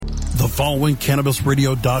following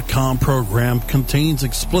CannabisRadio.com program contains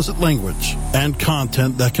explicit language and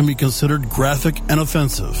content that can be considered graphic and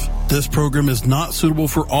offensive. This program is not suitable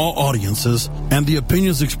for all audiences, and the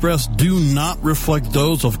opinions expressed do not reflect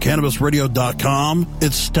those of CannabisRadio.com,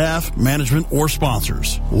 its staff, management, or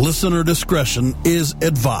sponsors. Listener discretion is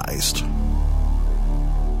advised.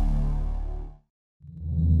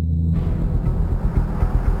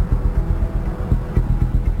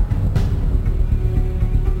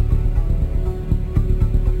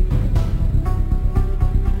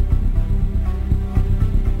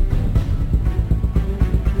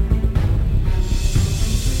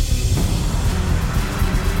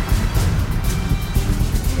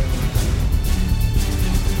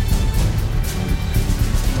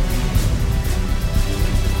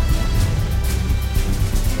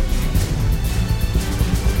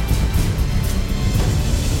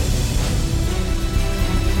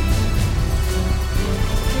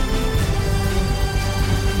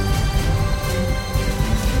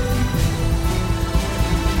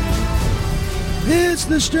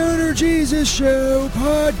 The Stoner Jesus Show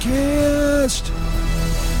podcast,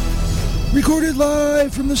 recorded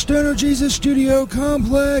live from the Stoner Jesus Studio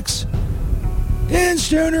Complex in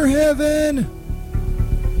Stoner Heaven.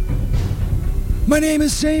 My name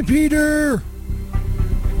is St. Peter.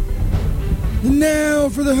 And now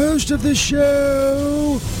for the host of the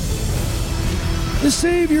show, the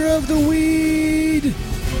savior of the weed,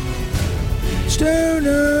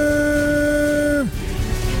 Stoner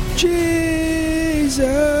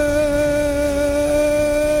Jesus.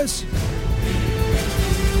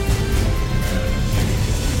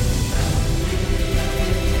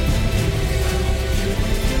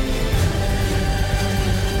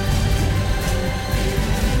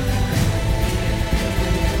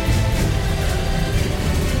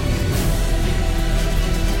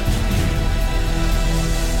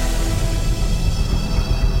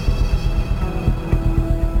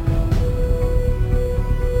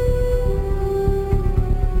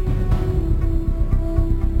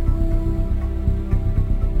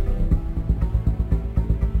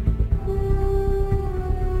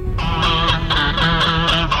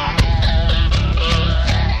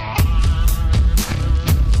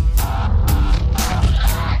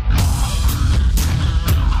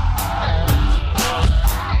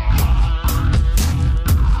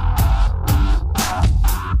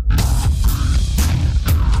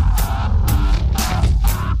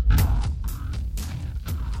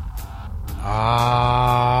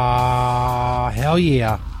 Hell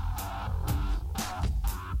yeah.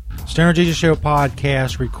 Stoner Jesus Show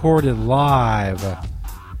podcast recorded live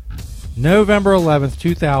November 11th,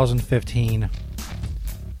 2015.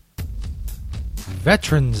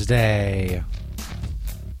 Veterans Day.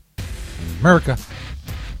 America.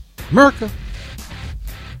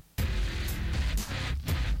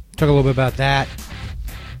 Talk a little bit about that.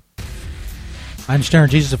 I'm Stoner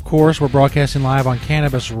Jesus, of course. We're broadcasting live on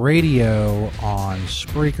Cannabis Radio on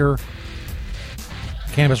Spreaker.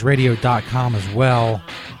 CannabisRadio.com as well.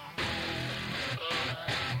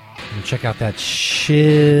 And check out that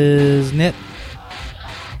shiznit.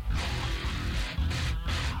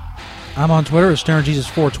 I'm on Twitter at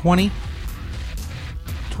StonerJesus420.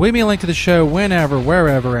 Tweet me a link to the show whenever,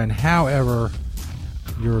 wherever, and however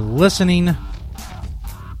you're listening. It'll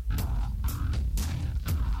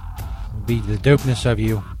be the dopeness of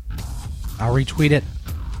you. I'll retweet it.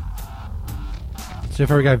 So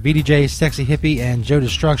far we got VDJ, Sexy Hippie, and Joe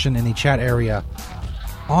Destruction in the chat area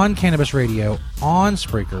on Cannabis Radio, on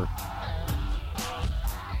Spreaker.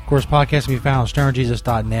 Of course, podcasts can be found on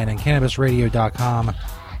stonerjesus.net and cannabisradio.com.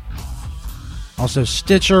 Also,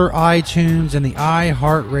 Stitcher, iTunes, and the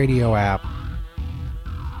iHeartRadio app.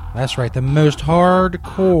 That's right, the most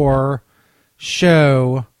hardcore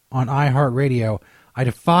show on iHeartRadio. I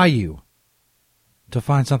defy you to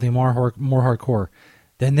find something more hardcore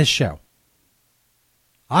than this show.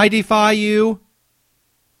 I defy you.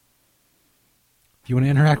 If you want to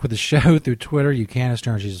interact with the show through Twitter, you can at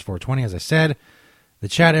StonerJesus420, as I said. The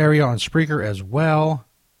chat area on Spreaker as well.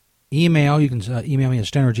 Email, you can email me at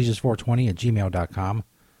stonerjesus420 at gmail.com.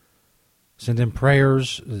 Send in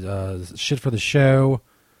prayers, shit for the show.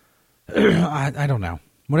 I don't know.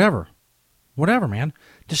 Whatever, man.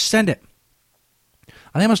 Just send it. I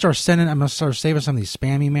think I'm going to start saving some of these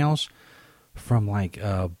spam emails from like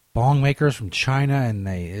bong makers from China, and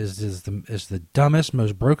they is the dumbest,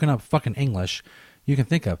 most broken up fucking English you can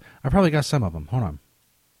think of. I probably got some of them. Hold on.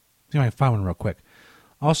 See if I can find one real quick.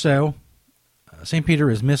 Also, St.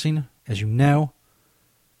 Peter is missing, as you know.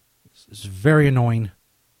 It's very annoying.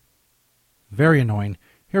 Very annoying.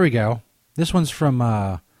 Here we go. This one's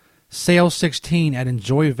from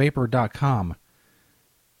Sales16@enjoyvapor.com.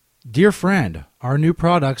 Dear friend, our new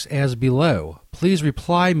products as below. Please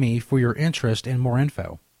reply me for your interest and more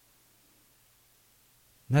info.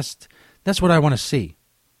 That's what I want to see.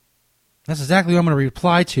 That's exactly what I'm going to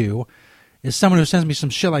reply to, is someone who sends me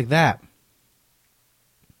some shit like that.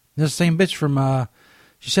 This is the same bitch from,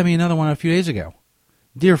 she sent me another one a few days ago.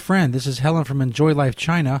 Dear friend, this is Helen from Enjoy Life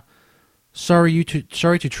China. Sorry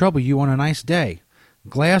to trouble you on a nice day.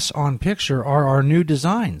 Glass on picture are our new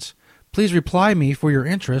designs. Please reply me for your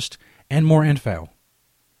interest and more info.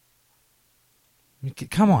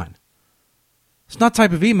 Come on. It's not the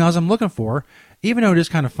type of emails I'm looking for, even though it is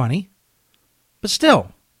kind of funny. But still,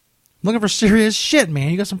 I'm looking for serious shit,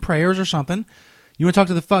 man. You got some prayers or something. You want to talk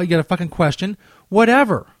to you got a fucking question.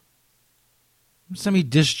 Whatever. Send me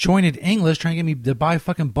disjointed English trying to get me to buy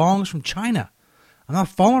fucking bongs from China. I'm not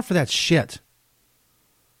falling for that shit.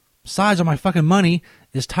 Besides, all my fucking money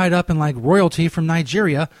is tied up in like royalty from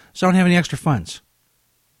Nigeria, so I don't have any extra funds.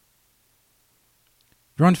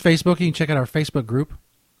 If you're on Facebook, you can check out our Facebook group,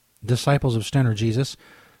 Disciples of Stoner Jesus.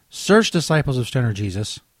 Search Disciples of Stoner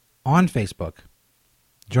Jesus on Facebook.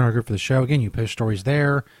 Join our group for the show. Again, you post stories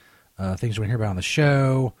there, things you want to hear about on the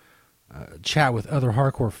show, chat with other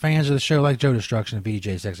hardcore fans of the show like Joe Destruction and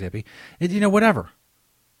VJ Sexy Hippie.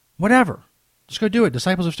 Whatever. Just go do it.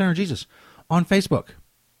 Disciples of Stoner Jesus on Facebook.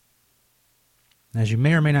 As you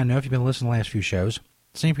may or may not know, if you've been listening to the last few shows,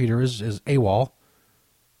 St. Peter is AWOL.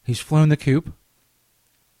 He's flown the coop.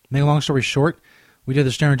 Make a long story short, we did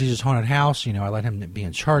the Stoner Jesus Haunted House. I let him be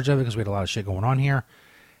in charge of it because we had a lot of shit going on here.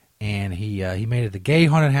 And he made it the gay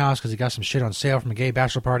haunted house because he got some shit on sale from a gay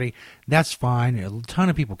bachelor party. That's fine. A ton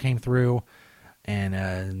of people came through,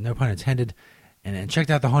 and no pun intended, and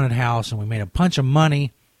checked out the haunted house, and we made a bunch of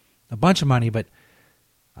money, but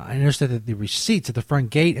I noticed that the receipts at the front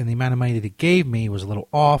gate and the amount of money that he gave me was a little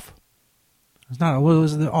off. It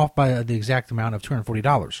was off by the exact amount of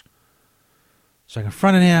 $240. So I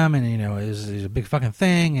confronted him, and it was a big fucking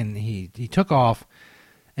thing, and he took off.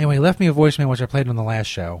 Anyway, he left me a voicemail, which I played on the last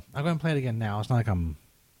show. I'll go ahead and play it again now. It's not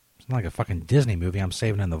like a fucking Disney movie I'm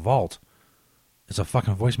saving in the vault. It's a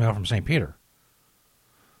fucking voicemail from St. Peter.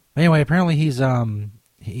 Anyway, apparently he's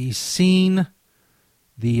seen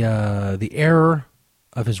the error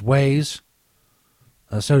of his ways,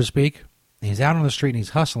 so to speak. He's out on the street and he's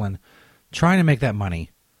hustling, trying to make that money.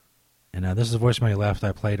 And this is a voicemail he left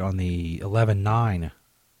I played on the 11/9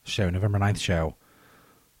 show, November 9th show.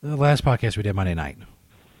 The last podcast we did Monday night.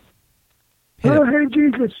 Oh, hey,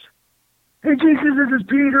 Jesus. Hey, Jesus, this is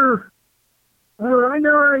Peter. I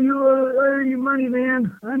know you owe you money,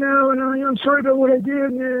 man. I know, and I'm sorry about what I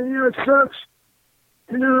did, and, it sucks.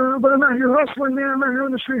 But I'm out here hustling, man. I'm out here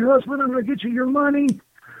on the street hustling. I'm going to get you your money.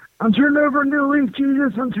 I'm turning over a new leaf,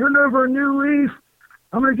 Jesus. I'm turning over a new leaf.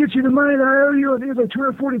 I'm going to get you the money that I owe you. I think it's like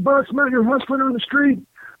 $240. I'm out here hustling on the street.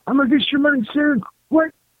 I'm going to get you your money soon.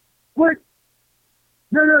 What?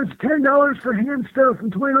 No, it's $10 for hand stuff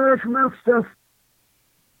and $20 for mouth stuff.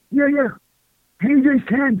 Yeah. Hand is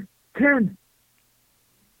 10.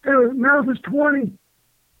 Mouth is 20.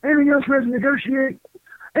 Anything else we have to negotiate.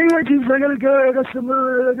 Anyway, Jesus, I gotta go. I got some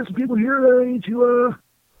people here that I need to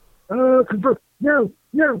convert. No,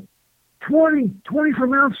 20 for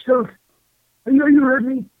mouth stuff. You heard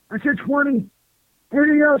me. I said 20.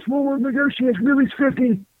 Anything else we'll negotiate. Release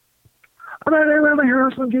 50. I'm out here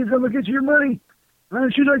hustling, Jesus. I'm gonna get you your money.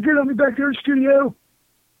 Should I get on me back there in the studio?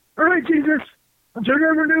 All right, Jesus. I'm turning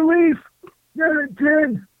over a new leaf. Yeah,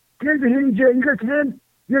 10. 10 to Henny J. You got 10?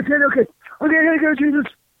 You got 10? Okay. I gotta go, Jesus.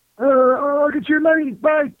 I'll get you your money.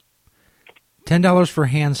 Bye. $10 for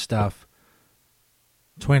hand stuff.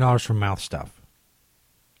 $20 for mouth stuff.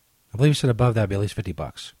 I believe you said above that would be at least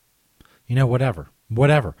 $50. Whatever.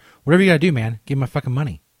 Whatever you gotta do, man. Give me my fucking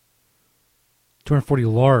money. 240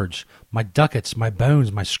 large. My ducats, my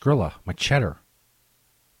bones, my Skrilla, my cheddar.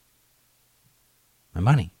 My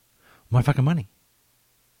money. My fucking money.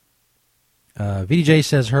 VDJ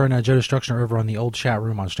says her and Joe Destruction are over on the old chat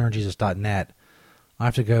room on sternjesus.net. I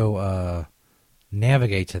have to go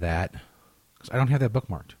navigate to that because I don't have that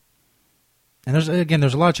bookmarked. And there's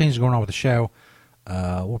a lot of changes going on with the show.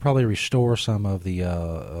 We'll probably restore some of the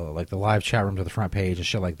like the live chat room to the front page and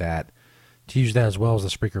shit like that to use that as well as the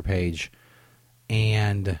Spreaker page.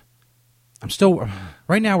 And I'm still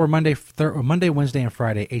right now we're Monday, Wednesday, and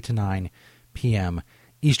Friday 8 to 9 p.m.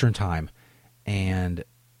 Eastern time, and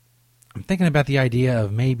I'm thinking about the idea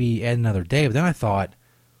of maybe add another day. But then I thought,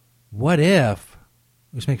 what if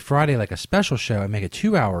we just make Friday like a special show and make it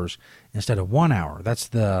 2 hours instead of 1 hour? That's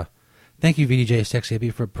the thank you VDJ Sexy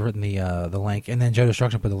Hippie for putting the link, and then Joe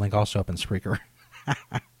Destruction put the link also up in Spreaker.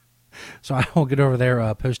 So I will get over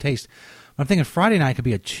there post haste. I'm thinking Friday night could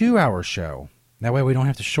be a 2-hour show. That way we don't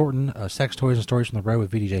have to shorten Sex, Toys, and Stories from the Road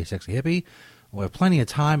with VDJ Sexy Hippie. We'll have plenty of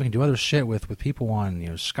time. We can do other shit with people on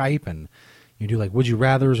Skype, and you do like Would You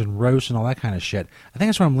Rathers and roasts and all that kind of shit. I think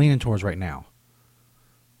that's what I'm leaning towards right now.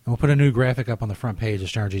 And we'll put a new graphic up on the front page of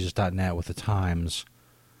stonerjesus.net with the times.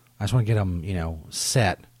 I just want to get them,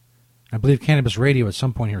 set. I believe Cannabis Radio at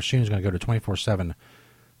some point here soon is going to go to 24/7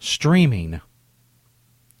 streaming,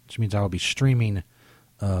 which means I will be streaming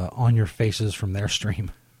on your faces from their stream.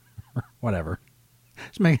 Whatever.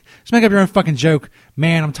 Just make up your own fucking joke.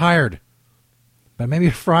 Man, I'm tired. But maybe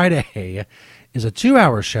Friday is a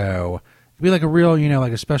 2-hour show. It'll be like a real,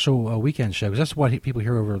 like a special weekend show, because that's what people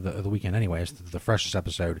hear over the weekend anyway. It's the freshest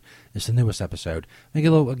episode. It's the newest episode.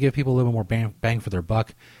 Give people a little bit more bang for their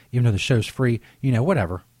buck, even though the show's free.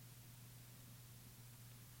 Whatever.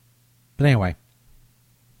 But anyway,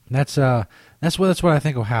 that's what I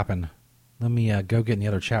think will happen. Let me go get in the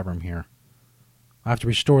other chat room here. I have to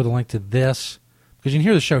restore the link to this, because you can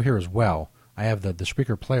hear the show here as well. I have the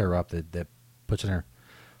Spreaker player up that puts in there.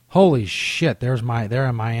 Holy shit! There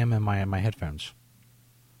I am in my headphones.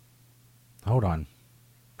 Hold on,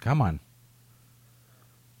 come on.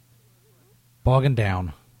 Bogging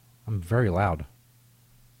down. I'm very loud.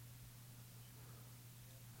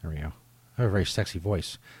 There we go. I have a very sexy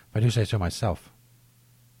voice, if I do say so myself.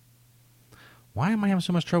 Why am I having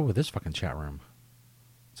so much trouble with this fucking chat room?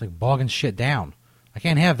 It's like bogging shit down. I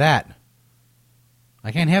can't have that.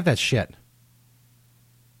 I can't have that shit.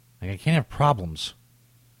 Like, I can't have problems.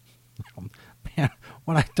 Man,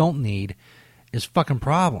 what I don't need is fucking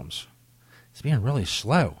problems. It's being really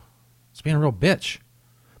slow. It's being a real bitch.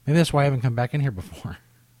 Maybe that's why I haven't come back in here before.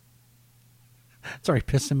 It's already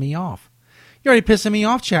pissing me off. You're already pissing me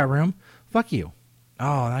off, chat room. Fuck you.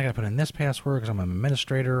 Oh, now I gotta put in this password because I'm an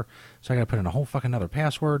administrator, so I gotta put in a whole fucking other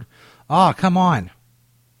password. Oh, come on.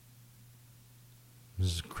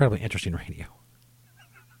 This is incredibly interesting radio.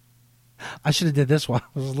 I should have did this while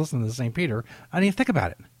I was listening to St. Peter. I didn't even think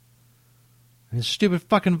about it. And his stupid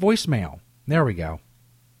fucking voicemail. There we go.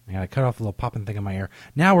 I gotta cut off the little popping thing in my ear.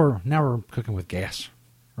 Now we're cooking with gas.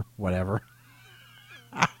 Or whatever.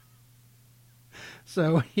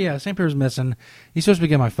 So, yeah, St. Peter's missing. He's supposed to be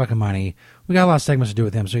getting my fucking money. We got a lot of segments to do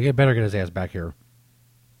with him, so you better get his ass back here.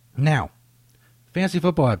 Now, fantasy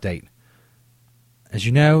football update. As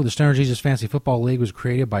you know, the Stoner Jesus Fantasy Football League was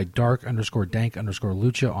created by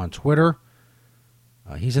dark_dank_lucha on Twitter.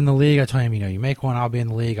 He's in the league. I tell him, you make one, I'll be in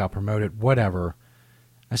the league, I'll promote it, whatever.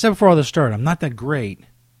 I said before all this started, I'm not that great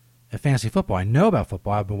at fantasy football. I know about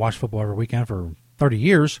football. I've been watching football every weekend for 30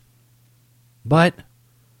 years. But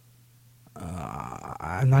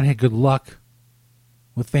I've not had good luck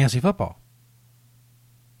with fantasy football.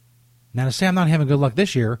 Now, to say I'm not having good luck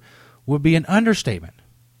this year would be an understatement.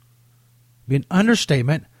 Be an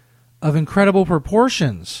understatement of incredible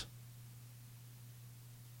proportions.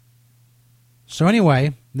 So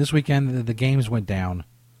anyway, this weekend the games went down.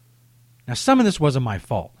 Now, some of this wasn't my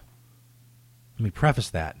fault. Let me preface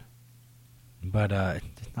that. But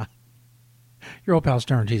your old pal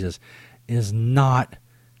Stoner Jesus is not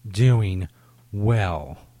doing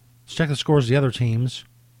well. Let's check the scores of the other teams.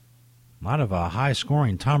 A lot of high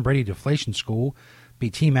scoring. Tom Brady Deflation School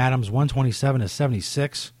beat Team Adams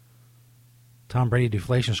 127-76. Tom Brady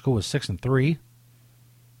Deflation School was 6-3.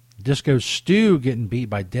 Disco Stew getting beat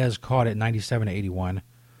by Dez Caught at 97-81.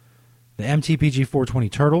 The MTPG 420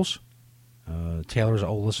 Turtles. Taylor's an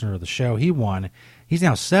old listener of the show. He won. He's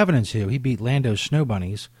now 7-2. He beat Lando Snow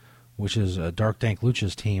Bunnies, which is Dark Dank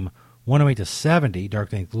Lucha's team, 108-70. Dark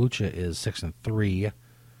Dank Lucha is 6-3.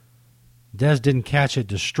 Dez didn't catch it.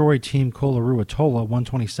 Destroyed Team Kolarua Tola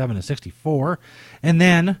 127-64. And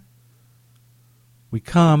then we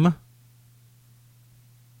come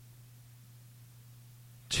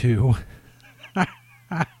to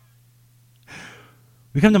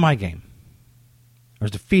my game. I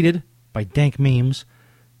was defeated by Dank Memes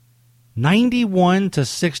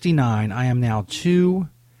 91-69. I am now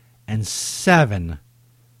 2-7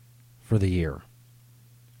 for the year.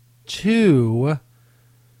 2-7,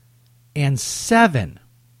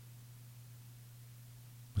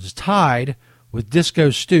 which is tied with Disco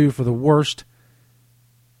Stew for the worst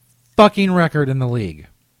fucking record in the league.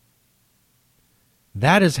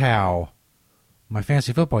 That is how my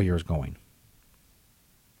fantasy football year is going.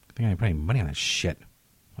 I think I ain't putting money on that shit.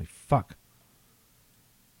 Holy fuck.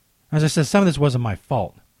 As I said, some of this wasn't my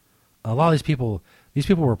fault. A lot of these people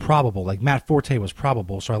were probable. Like Matt Forte was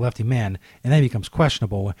probable, so I left him in, and then he becomes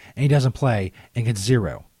questionable, and he doesn't play and gets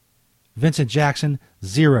 0. Vincent Jackson,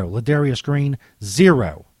 0. Ladarius Green,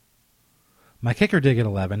 0. My kicker did get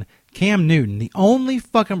 11. Cam Newton, the only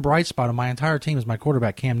fucking bright spot on my entire team is my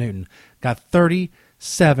quarterback, Cam Newton, got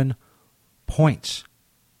 37 points.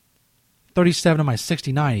 37 of my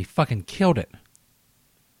 69. He fucking killed it.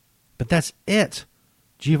 But that's it.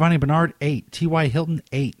 Giovanni Bernard, 8. T.Y. Hilton,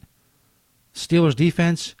 8. Steelers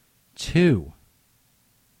defense, 2.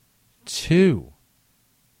 2.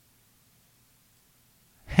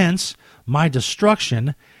 Hence, my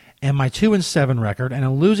destruction and my 2-7 record and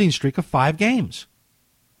a losing streak of 5 games.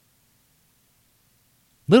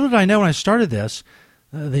 Little did I know when I started this,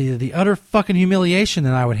 the utter fucking humiliation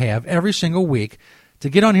that I would have every single week to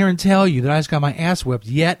get on here and tell you that I just got my ass whipped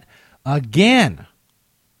yet again.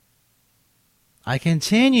 I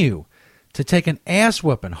continue to take an ass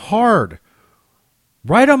whipping hard,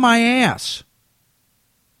 right on my ass.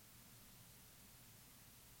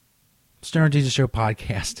 Stoner Jesus Show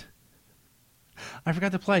podcast. I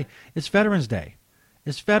forgot to play. It's Veterans Day.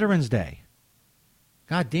 It's Veterans Day.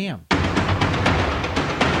 God damn.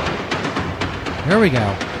 There we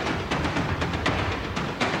go.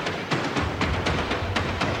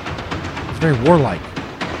 It's very warlike.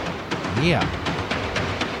 Yeah.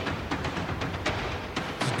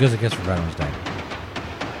 It's as good as it gets for Veterans Day.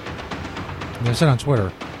 As I said on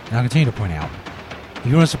Twitter, and I'll continue to point out, if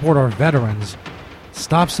you want to support our veterans,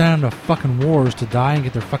 stop sending them to fucking wars to die and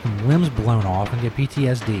get their fucking limbs blown off and get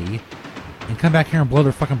PTSD and come back here and blow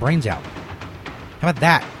their fucking brains out. How about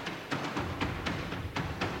that?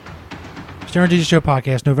 Stoner Jesus Show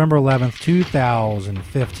podcast, November 11th,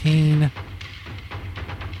 2015.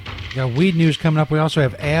 We got weed news coming up. We also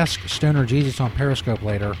have Ask Stoner Jesus on Periscope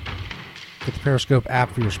later. Get the Periscope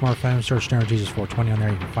app for your smartphone. Search Stoner Jesus 420 on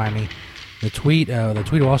there. You can find me. The tweet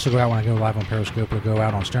will also go out when I go live on Periscope. It'll go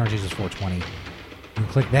out on Stoner Jesus 420. You can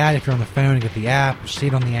click that if you're on the phone and get the app, see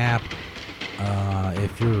it on the app.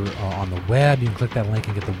 If you're on the web, you can click that link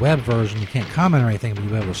and get the web version. You can't comment or anything, but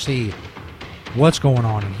you'll be able to see what's going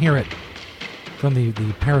on and hear it from the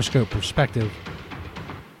Periscope perspective.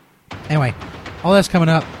 Anyway, all that's coming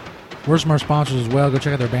up. Words from our sponsors as well. Go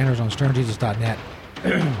check out their banners on stonerjesus.net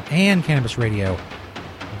and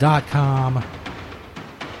cannabisradio.com.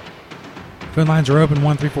 Phone lines are open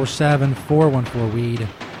 1-347-414-WEED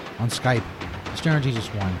on Skype. Stoner Jesus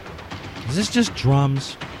 1. Is this just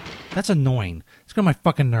drums? That's annoying. It's got my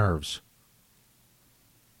fucking nerves.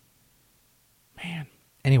 Man.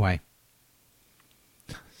 Anyway.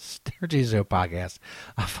 Stoner Jesus podcast.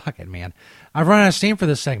 Oh, fuck it, man. I've run out of steam for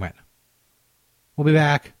this segment. We'll be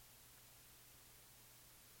back.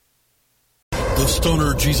 The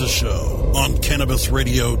Stoner Jesus Show on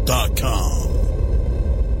CannabisRadio.com.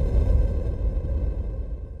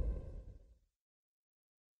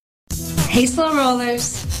 Hey Slow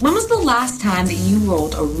Rollers, when was the last time that you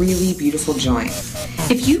rolled a really beautiful joint?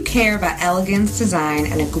 If you care about elegance, design,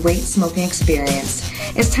 and a great smoking experience,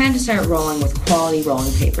 it's time to start rolling with quality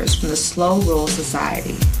rolling papers from the Slow Roll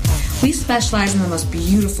Society. We specialize in the most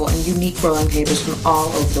beautiful and unique rolling papers from all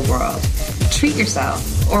over the world. Treat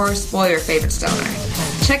yourself or spoil your favorite stoner.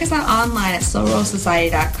 Check us out online at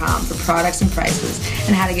slowrollsociety.com for products and prices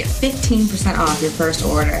and how to get 15% off your first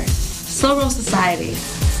order. Slow Roll Society.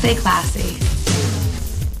 Stay classy.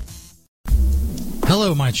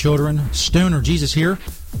 Hello, my children. Stoner Jesus here.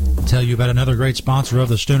 I'll tell you about another great sponsor of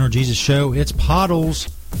the Stoner Jesus Show. It's Pottles.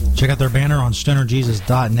 Check out their banner on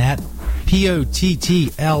stonerjesus.net.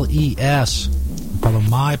 Pottles. Follow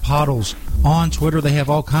my Pottles on Twitter. They have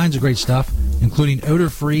all kinds of great stuff, including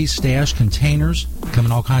odor-free stash containers. Come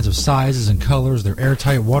in all kinds of sizes and colors. They're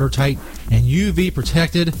airtight, watertight, and UV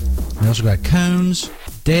protected. They also got cones,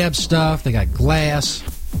 dab stuff. They got glass,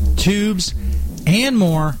 tubes, and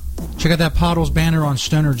more. Check out that Pottles banner on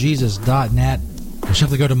stonerjesus.net. Or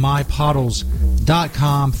simply go to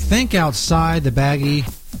mypottles.com. Think outside the baggie.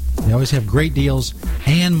 They always have great deals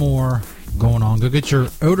and more going on. Go get your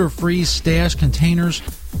odor-free stash containers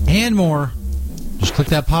and more. Just click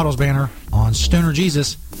that Pottles banner on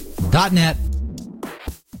stonerjesus.net.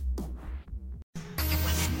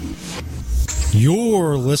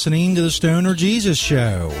 You're listening to the Stoner Jesus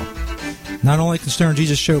Show. Not only can Stoner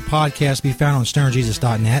Jesus Show podcast be found on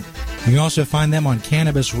stonerjesus.net, you can also find them on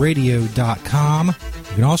cannabisradio.com.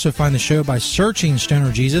 You can also find the show by searching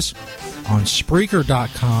Stoner Jesus on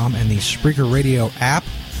Spreaker.com and the Spreaker Radio app,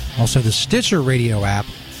 also the Stitcher Radio app,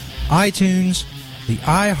 iTunes, the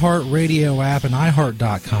iHeartRadio app, and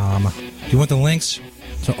iHeart.com. If you want the links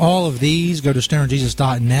to all of these, go to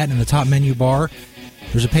stonerjesus.net. In the top menu bar,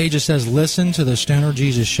 there's a page that says Listen to the Stoner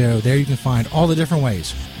Jesus Show. There you can find all the different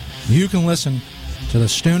ways you can listen to the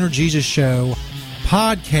Stoner Jesus Show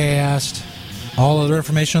podcast. All other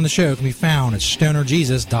information on the show can be found at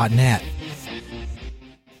stonerjesus.net.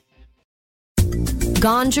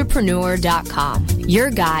 Ganjapreneur.com, your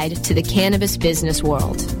guide to the cannabis business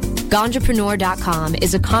world. Ganjapreneur.com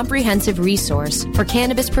is a comprehensive resource for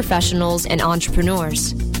cannabis professionals and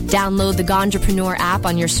entrepreneurs. Download the Ganjapreneur app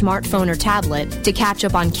on your smartphone or tablet to catch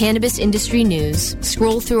up on cannabis industry news,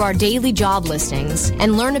 scroll through our daily job listings,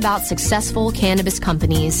 and learn about successful cannabis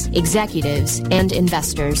companies, executives, and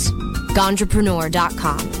investors.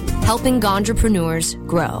 Ganjapreneur.com, helping Ganjapreneurs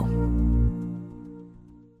grow.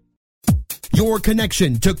 Your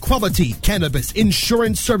connection to quality cannabis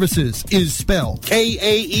insurance services is spelled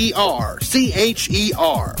K-A-E-R-C-H-E-R.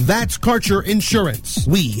 That's Karcher Insurance.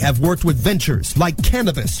 We have worked with ventures like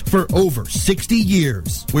cannabis for over 60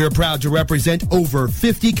 years. We're proud to represent over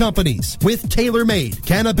 50 companies with tailor-made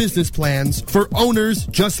cannabis plans for owners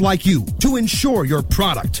just like you to insure your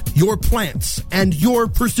product, your plants, and your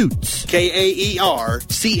pursuits. K-A-E-R-C-H-E-R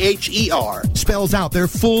spells out their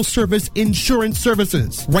full-service insurance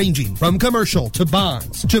services ranging from commercial to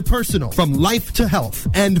bonds to personal, from life to health,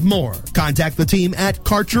 and more. Contact the team at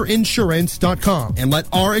KarcherInsurance.com and let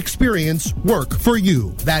our experience work for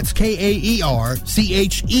you. That's K-A-E-R-C-H-E-R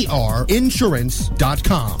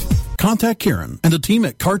Insurance.com. Contact Karen and the team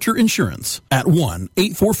at Karcher Insurance at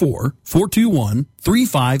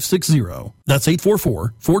 1-844-421-3560. That's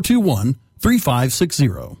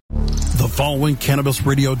 844-421-3560. The following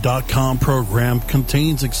CannabisRadio.com program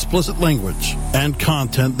contains explicit language and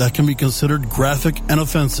content that can be considered graphic and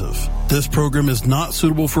offensive. This program is not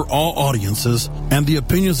suitable for all audiences, and the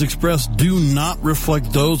opinions expressed do not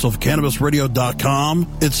reflect those of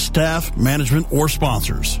CannabisRadio.com, its staff, management, or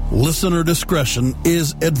sponsors. Listener discretion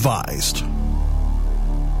is advised.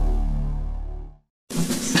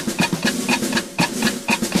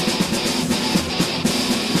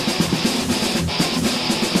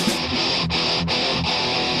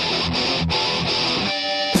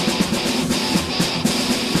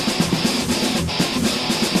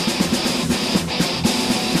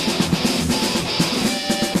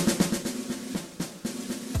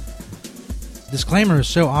 Disclaimer is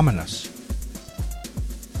so ominous.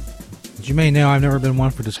 As you may know, I've never been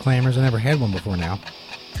one for disclaimers. I never had one before now.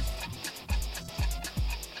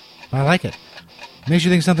 But I like it. It makes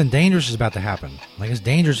you think something dangerous is about to happen. Like, it's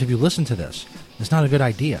dangerous if you listen to this. It's not a good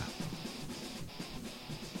idea.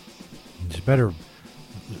 You just better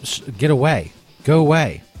get away. Go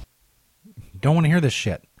away. Don't want to hear this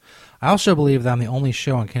shit. I also believe that I'm the only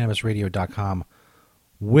show on CannabisRadio.com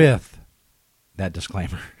with that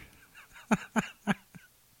disclaimer.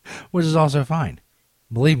 Which is also fine.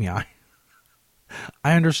 Believe me, I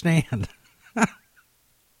understand.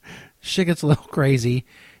 Shit gets a little crazy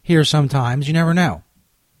here sometimes. You never know.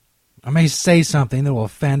 I may say something that will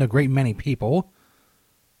offend a great many people,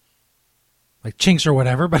 like chinks or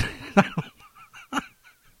whatever, but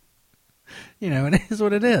you know, it is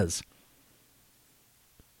what it is.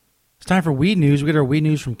 It's time for Weed News. We get our Weed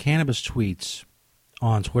News from Cannabis Tweets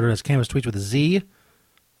on Twitter. That's Cannabis Tweets with a Z.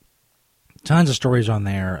 Tons of stories on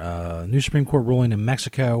there. New Supreme Court ruling in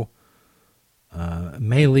Mexico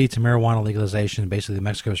may lead to marijuana legalization. Basically, the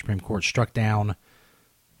Mexico Supreme Court struck down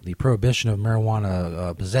the prohibition of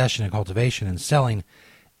marijuana possession and cultivation and selling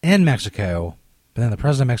in Mexico. But then the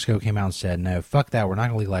president of Mexico came out and said, no, fuck that. We're not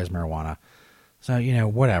going to legalize marijuana. So, you know,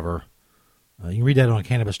 whatever. You can read that on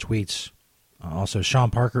Cannabis Tweets. Also, Sean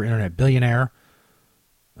Parker, internet billionaire,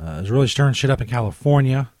 is really stirring shit up in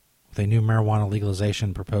California with a new marijuana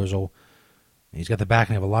legalization proposal. He's got the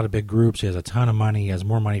backing of a lot of big groups. He has a ton of money. He has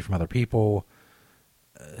more money from other people.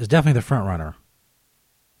 Is definitely the front runner.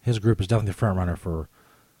 His group is definitely the front runner for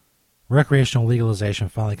recreational legalization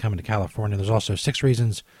finally coming to California. There's also 6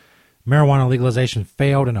 reasons marijuana legalization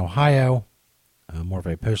failed in Ohio. More of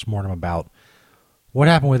a postmortem about what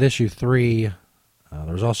happened with issue 3.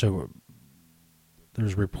 There's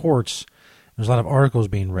reports. There's a lot of articles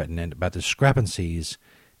being written about discrepancies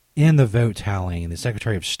in the vote tallying. The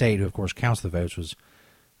Secretary of State, who of course counts the votes, was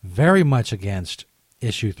very much against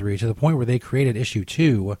issue 3 to the point where they created issue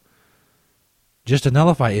 2 just to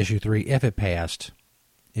nullify issue 3 if it passed.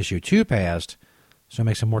 Issue 2 passed, so it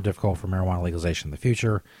makes it more difficult for marijuana legalization in the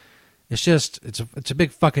future. It's a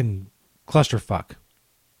big fucking clusterfuck.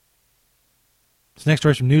 This next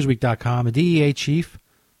story is from Newsweek.com. A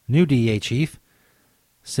new DEA chief,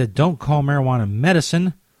 said, "Don't call marijuana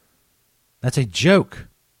medicine. That's a joke."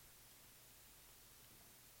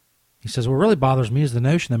 He says, "What really bothers me is the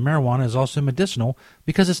notion that marijuana is also medicinal,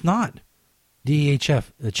 because it's not." DEA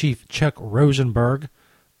Chief Chuck Rosenberg,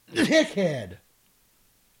 dickhead,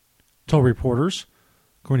 told reporters,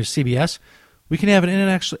 according to CBS, "We can have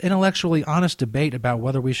an intellectually honest debate about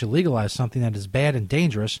whether we should legalize something that is bad and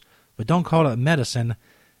dangerous, but don't call it medicine.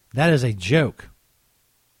 That is a joke."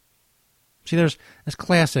 See, there's this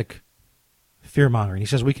classic fear-mongering. He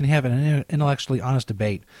says we can have an intellectually honest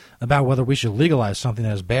debate about whether we should legalize something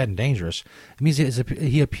that is bad and dangerous. It means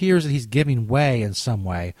he appears that he's giving way in some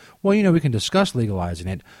way. Well, we can discuss legalizing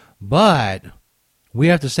it, but we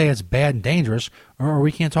have to say it's bad and dangerous, or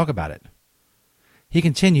we can't talk about it. He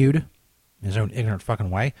continued, in his own ignorant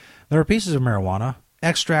fucking way, there are pieces of marijuana,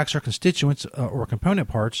 extracts or constituents or component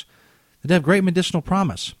parts that have great medicinal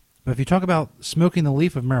promise. But if you talk about smoking the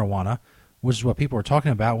leaf of marijuana, which is what people are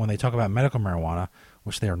talking about when they talk about medical marijuana,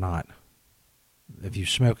 which they are not. If you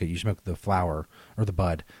smoke it, you smoke the flower or the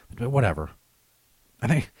bud, but whatever. I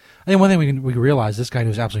think one thing we can realize, this guy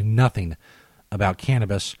knows absolutely nothing about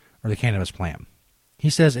cannabis or the cannabis plant. He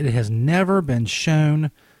says it has never been shown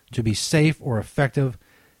to be safe or effective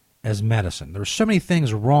as medicine. There are so many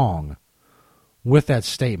things wrong with that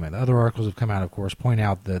statement. Other articles have come out, of course, point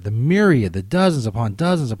out the myriad, the dozens upon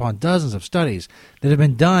dozens upon dozens of studies that have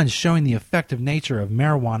been done showing the effective nature of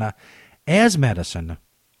marijuana as medicine.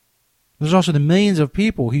 There's also the millions of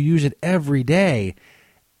people who use it every day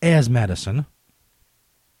as medicine.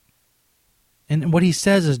 And what he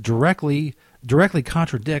says is directly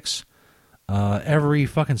contradicts every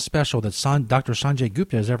fucking special that Dr. Sanjay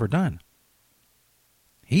Gupta has ever done.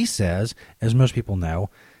 He says, as most people know,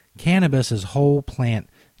 cannabis is whole plant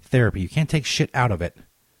therapy. You can't take shit out of it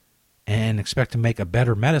and expect to make a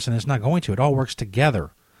better medicine. It's not going to. It all works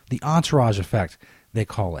together. The entourage effect, they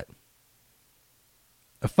call it.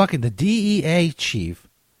 The DEA chief,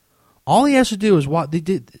 all he has to do is what they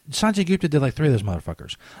did. Sanjay Gupta did like 3 of those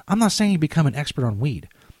motherfuckers. I'm not saying become an expert on weed.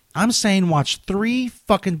 I'm saying watch 3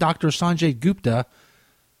 fucking Dr. Sanjay Gupta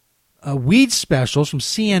weed specials from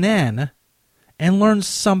CNN and learn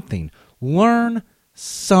something. Learn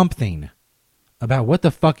something about what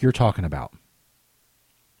the fuck you're talking about.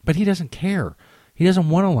 But he doesn't care. He doesn't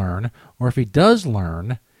want to learn, or if he does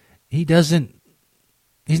learn, he's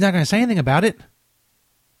not going to say anything about it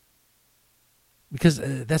because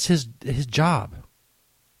that's his job.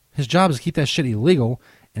 His job is to keep that shit illegal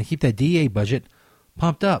and keep that DEA budget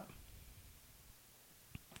pumped up.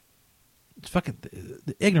 It's fucking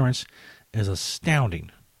the ignorance is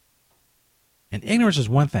astounding. And ignorance is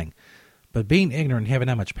one thing, but being ignorant and having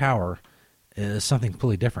that much power is something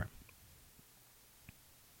completely different.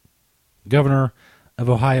 Governor of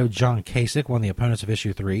Ohio John Kasich, one of the opponents of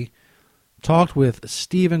Issue 3, talked with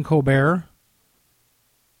Stephen Colbert.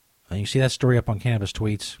 You see that story up on Cannabis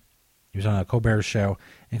Tweets. He was on a Colbert show,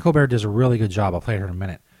 and Colbert does a really good job. I'll play it here in a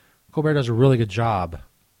minute. Colbert does a really good job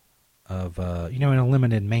of, in a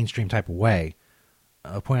limited mainstream type of way,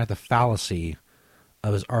 pointing out the fallacy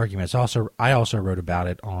of his arguments. I also wrote about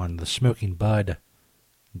it on thesmokingbud.com.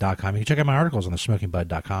 You can check out my articles on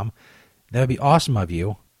thesmokingbud.com. That would be awesome of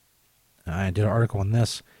you. I did an article on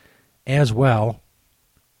this as well.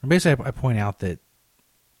 And basically, I point out that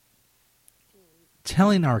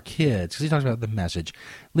telling our kids, because he talks about the message,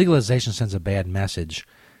 legalization sends a bad message.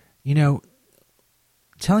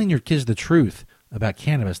 Telling your kids the truth about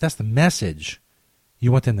cannabis, that's the message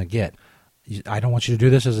you want them to get. I don't want you to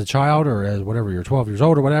do this as a child or as whatever, you're 12 years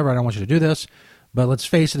old or whatever. I don't want you to do this. But let's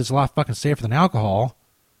face it, it's a lot fucking safer than alcohol.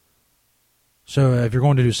 So if you're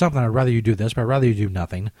going to do something, I'd rather you do this, but I'd rather you do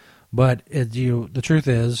nothing. But the truth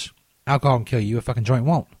is, alcohol can kill you. A fucking joint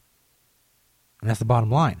won't. And that's the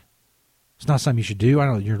bottom line. It's not something you should do. I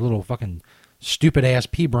don't know, your little fucking stupid-ass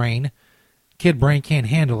pea-brain, kid brain can't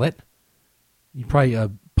handle it. You probably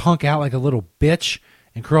punk out like a little bitch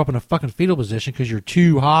and curl up in a fucking fetal position because you're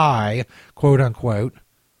too high, quote-unquote,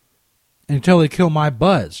 until they kill my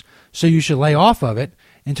buzz. So you should lay off of it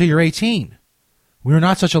until you're 18. We're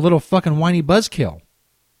not such a little fucking whiny buzzkill.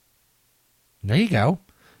 There you go.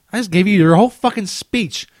 I just gave you your whole fucking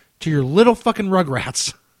speech to your little fucking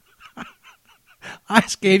rugrats. I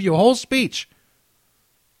just gave you a whole speech.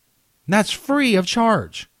 And that's free of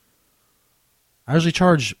charge. I usually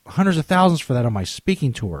charge hundreds of thousands for that on my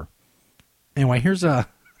speaking tour. Anyway, here's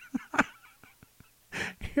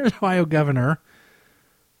Ohio Governor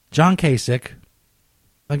John Kasich.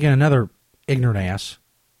 Again, another ignorant ass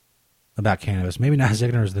about cannabis. Maybe not as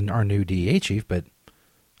ignorant as our new DEA chief, but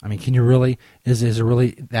I mean, can you really? Is it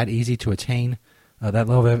really that easy to attain that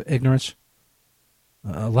level of ignorance?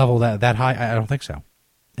 A level that high? I don't think so.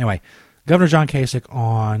 Anyway, Governor John Kasich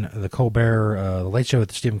on the Colbert, the Late Show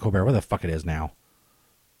with Stephen Colbert. What the fuck it is now?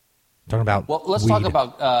 Talking about let's weed. talk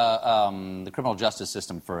about the criminal justice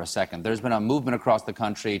system for a second. There's been a movement across the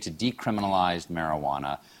country to decriminalize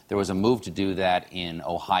marijuana. There was a move to do that in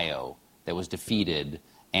Ohio that was defeated,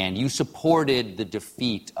 and you supported the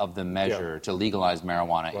defeat of the measure to legalize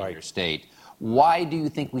marijuana in your state. Why do you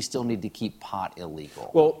think we still need to keep pot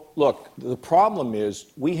illegal? Well, look, the problem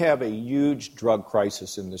is we have a huge drug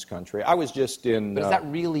crisis in this country. I was just in... But is that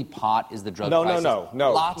really pot is the drug no, crisis?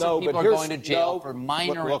 No. Lots of people are going to jail for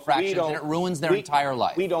minor infractions, and it ruins their entire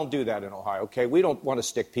life. We don't do that in Ohio, okay? We don't want to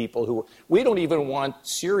stick people who... We don't even want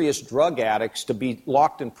serious drug addicts to be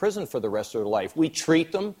locked in prison for the rest of their life. We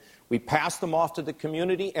treat them. We pass them off to the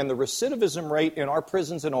community, and the recidivism rate in our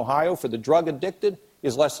prisons in Ohio for the drug addicted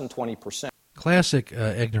is less than 20%. Classic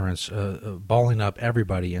ignorance, balling up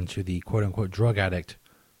everybody into the quote-unquote drug addict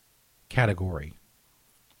category.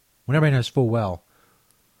 When everybody knows full well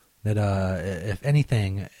that, if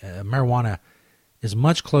anything, marijuana is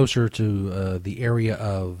much closer to the area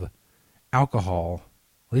of alcohol,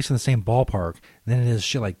 at least in the same ballpark, than it is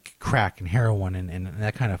shit like crack and heroin and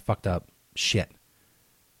that kind of fucked up shit.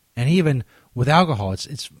 And even with alcohol,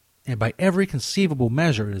 it's and by every conceivable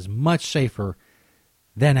measure, it is much safer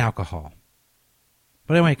than alcohol.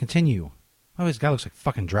 But anyway, continue. Oh, this guy looks like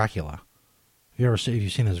fucking Dracula. If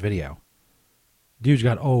you've seen this video, dude's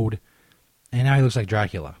got old, and now he looks like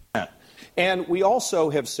Dracula. And we also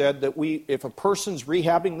have said that if a person's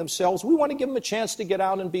rehabbing themselves, we want to give them a chance to get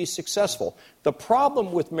out and be successful. The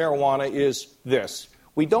problem with marijuana is this: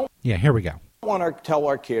 we don't. Yeah, here we go. Want to tell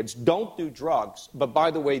our kids don't do drugs, but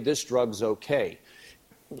by the way, this drug's okay.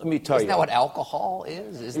 Let me tell you. Isn't that what alcohol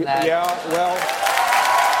is? Isn't that? Yeah. Well.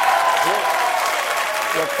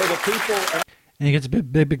 Look, for the people, and he gets a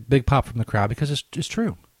big pop from the crowd because it's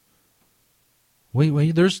true.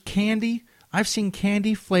 There's candy. I've seen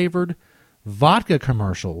candy-flavored vodka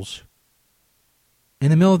commercials in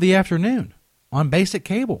the middle of the afternoon on basic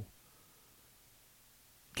cable.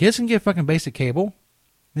 Kids can get fucking basic cable.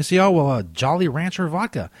 They see, Jolly Rancher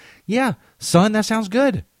vodka. Yeah, son, that sounds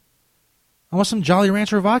good. I want some Jolly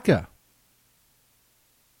Rancher vodka.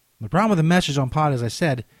 The problem with the message on pod, as I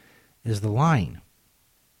said, is the lying.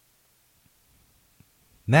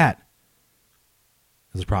 That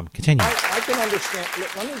is a problem. Continue. I can understand.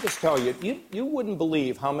 Let me just tell you, you wouldn't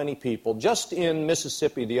believe how many people, just in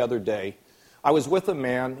Mississippi the other day, I was with a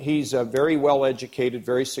man. He's very well educated,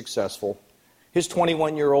 very successful. His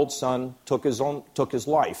 21-year-old son took his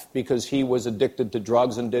life because he was addicted to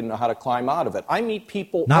drugs and didn't know how to climb out of it. I meet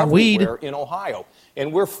people everywhere in Ohio,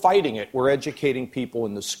 and we're fighting it. We're educating people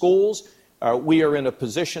in the schools. We are in a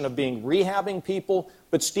position of being rehabbing people.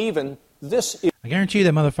 But, Stephen, this is... I guarantee you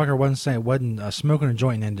that motherfucker wasn't smoking a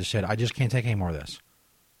joint and then just said, I just can't take any more of this.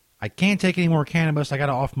 I can't take any more cannabis. I got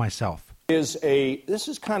to off myself. This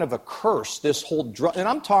is kind of a curse, this whole drug. And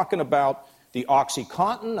I'm talking about the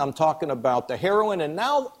OxyContin. I'm talking about the heroin. And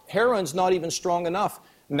now heroin's not even strong enough.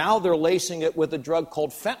 Now they're lacing it with a drug called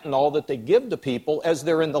fentanyl that they give to people as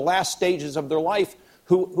they're in the last stages of their life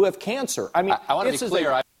who have cancer. I mean, I want to be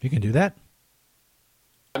clear. You can do that?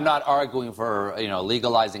 I'm not arguing for,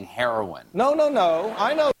 legalizing heroin. No.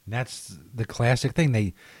 I know. That's the classic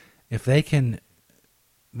thing. If they can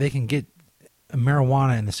get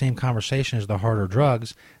marijuana in the same conversation as the harder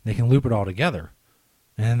drugs, they can loop it all together.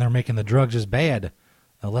 And then they're making the drugs as bad.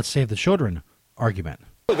 Let's save the children argument.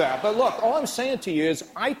 That. But look, all I'm saying to you is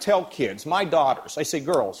I tell kids, my daughters, I say,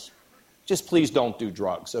 girls, just please don't do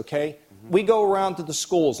drugs, okay? Mm-hmm. We go around to the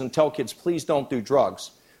schools and tell kids, please don't do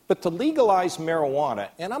drugs. But to legalize marijuana,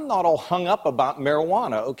 and I'm not all hung up about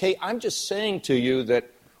marijuana, okay? I'm just saying to you that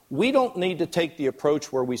we don't need to take the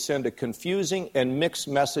approach where we send a confusing and mixed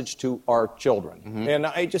message to our children. Mm-hmm. And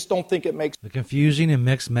I just don't think it makes... The confusing and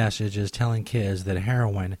mixed message is telling kids that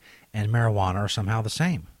heroin and marijuana are somehow the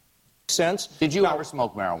same. Sense. Did you ever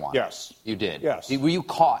smoke marijuana? Yes. You did? Yes. Were you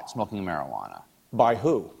caught smoking marijuana? By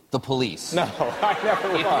who? The police. No, I never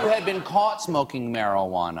was. If you had been caught smoking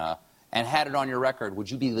marijuana and had it on your record,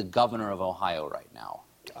 would you be the governor of Ohio right now?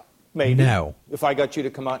 Maybe. No. If I got you to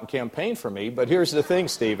come out and campaign for me. But here's the thing,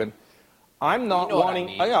 Stephen. I'm not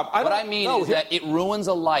wanting... What I mean is that it ruins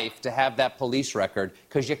a life to have that police record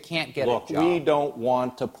because you can't get a job. Look, we don't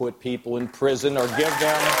want to put people in prison or give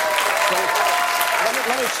them...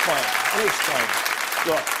 Let me explain.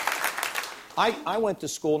 Look, I went to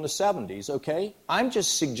school in the 70s, okay? I'm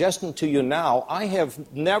just suggesting to you now, I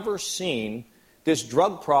have never seen this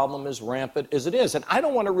drug problem as rampant as it is. And I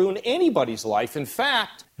don't want to ruin anybody's life. In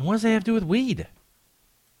fact... And what does that have to do with weed?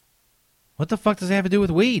 What the fuck does that have to do with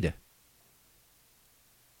weed?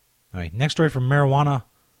 All right, next story from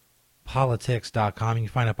marijuanapolitics.com. You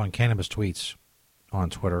can find up on Cannabis Tweets on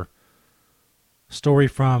Twitter. Story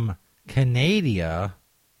from Canada.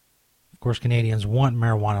 Of course, Canadians want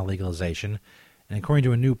marijuana legalization. And according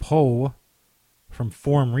to a new poll from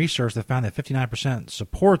Forum Research that found that 59%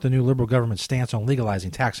 support the new Liberal government's stance on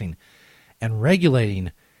legalizing, taxing, and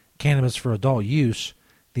regulating cannabis for adult use,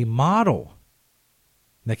 the model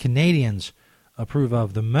that Canadians approve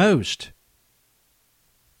of the most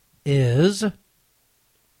is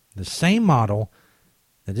the same model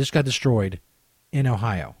that just got destroyed in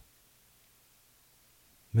Ohio.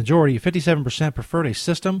 Majority, 57%, preferred a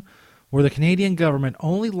system where the Canadian government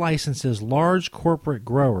only licenses large corporate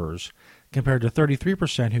growers compared to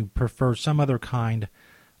 33% who prefer some other kind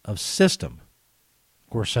of system.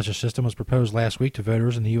 Of course, such a system was proposed last week to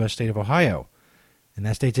voters in the U.S. state of Ohio. In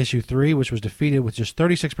that state's Issue 3, which was defeated with just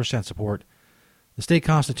 36% support, the state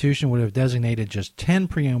constitution would have designated just 10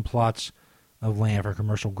 pre-owned plots of land for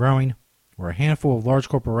commercial growing, where a handful of large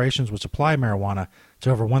corporations would supply marijuana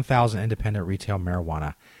to over 1,000 independent retail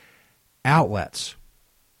marijuana outlets.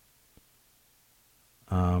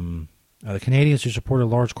 The Canadians who supported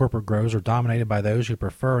large corporate grows are dominated by those who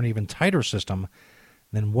prefer an even tighter system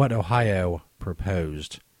than what Ohio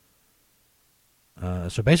proposed.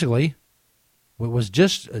 So basically, what was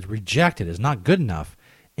just rejected is not good enough.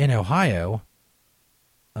 In Ohio,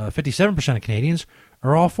 57% of Canadians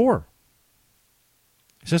are all for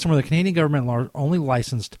a system where the Canadian government only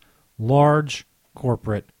licensed large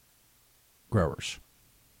corporate growers.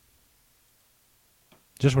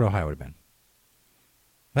 Just what Ohio would have been.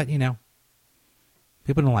 But, you know,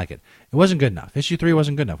 people didn't like it. It wasn't good enough. Issue 3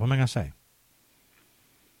 wasn't good enough. What am I going to say?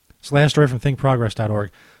 It's the last story from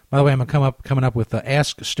thinkprogress.org. By the way, I'm coming up with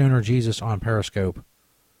Ask Stoner Jesus on Periscope.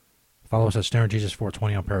 Follow us at Stoner Jesus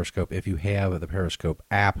 420 on Periscope if you have the Periscope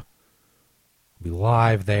app. We'll be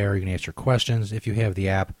live there. You can ask your questions if you have the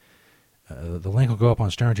app. The link will go up on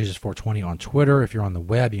Stoner Jesus 420 on Twitter. If you're on the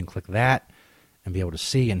web, you can click that and be able to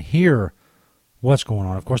see and hear what's going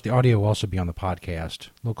on. Of course, the audio will also be on the podcast.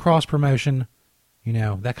 A little cross promotion, you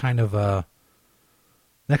know, that kind of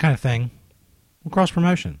thing. Well, cross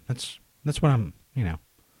promotion. That's what I'm, you know.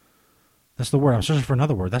 That's the word. I'm searching for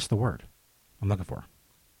another word. That's the word I'm looking for.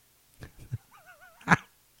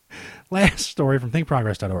 Last story from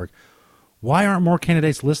thinkprogress.org. Why aren't more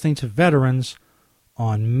candidates listening to veterans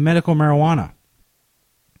on medical marijuana?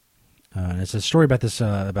 It's a story about this,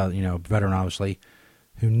 about, you know, veteran, obviously,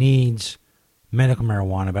 who needs medical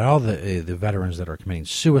marijuana, about all the veterans that are committing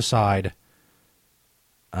suicide.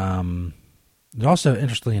 Also,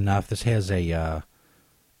 interestingly enough, this has an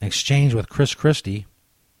exchange with Chris Christie,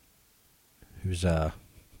 who's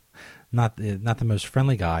not the most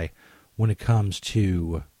friendly guy when it comes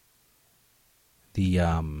to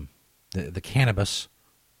the cannabis,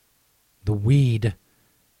 the weed,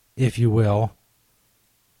 if you will.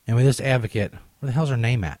 And with this advocate, where the hell's her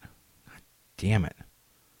name at? God damn it.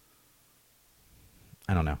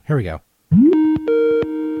 I don't know. Here we go.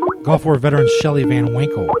 Gulf War veteran Shelley Van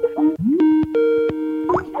Winkle.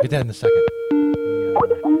 Get that in a second.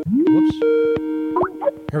 Whoops.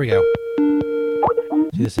 Here we go.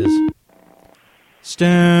 See, this is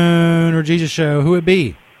Stoner Jesus Show. Who it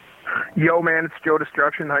be? Yo, man, it's Joe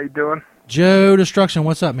Destruction. How you doing? Joe Destruction.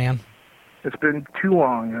 What's up, man? It's been too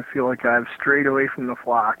long. I feel like I've strayed away from the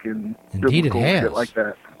flock and indeed it has. Shit like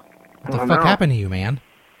that. What the fuck happened to you, man?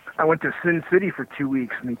 I went to Sin City for 2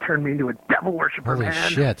 weeks, and he turned me into a devil worshiper, Holy man.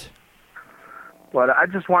 shit. But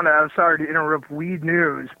I'm sorry to interrupt weed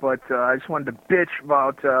news, but I just wanted to bitch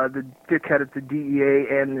about the dickhead at the DEA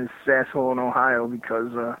and this asshole in Ohio,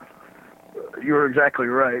 because you were exactly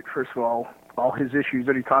right. First of all his issues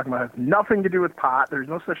that he's talking about have nothing to do with pot. There's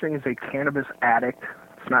no such thing as a cannabis addict.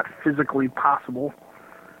 It's not physically possible.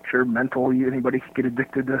 Sure, mentally, anybody could get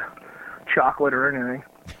addicted to chocolate or anything.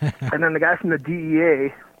 And then the guy from the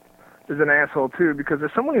DEA is an asshole, too, because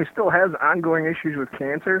as someone who still has ongoing issues with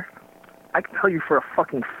cancer, I can tell you for a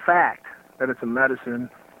fucking fact that it's a medicine.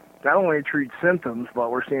 Not only to treat symptoms,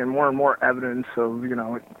 but we're seeing more and more evidence of, you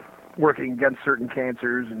know, it working against certain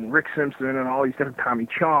cancers, and Rick Simpson and all these different, Tommy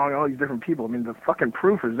Chong, all these different people. I mean, the fucking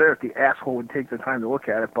proof is there if the asshole would take the time to look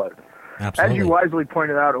at it. But absolutely, as you wisely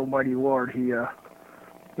pointed out, almighty Lord, he, you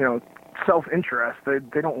know, self-interest,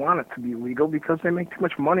 they don't want it to be legal because they make too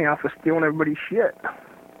much money off of stealing everybody's shit.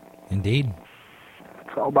 Indeed.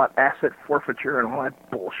 It's all about asset forfeiture and all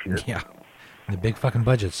that bullshit. Yeah, the big fucking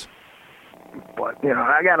budgets. But, you know,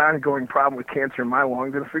 I got an ongoing problem with cancer in my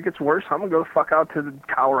lungs, and if it gets worse, I'm going to go the fuck out to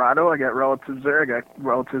Colorado. I got relatives there. I got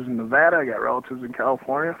relatives in Nevada. I got relatives in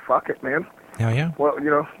California. Fuck it, man. Hell yeah. Well, you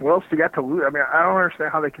know, what else do you got to lose? I mean, I don't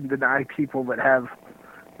understand how they can deny people that have,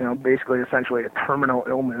 you know, basically essentially a terminal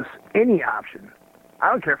illness any option. I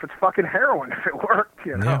don't care if it's fucking heroin if it worked,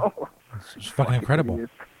 you know. Yeah. It's fucking incredible.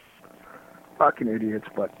 Idiots. Fucking idiots.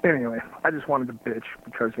 But anyway, I just wanted to bitch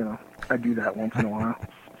because, you know, I do that once in a while.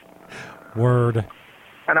 Word.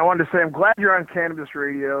 And I wanted to say I'm glad you're on Cannabis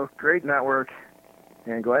Radio. Great network.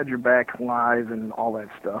 And glad you're back live and all that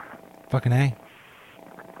stuff. Fucking A.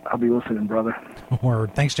 I'll be listening, brother.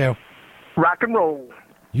 Word. Thanks, Joe. Rock and roll.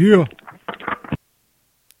 Yeah.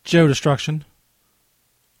 Joe Destruction.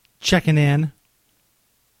 Checking in.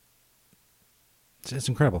 It's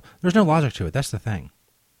incredible. There's no logic to it. That's the thing.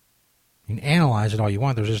 You can analyze it all you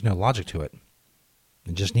want. There's just no logic to it.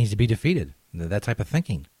 It just needs to be defeated. That type of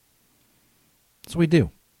thinking. That's what we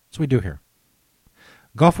do. That's what we do here.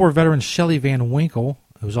 Gulf War veteran Shelley Van Winkle,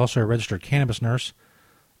 who's also a registered cannabis nurse,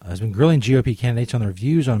 has been grilling GOP candidates on their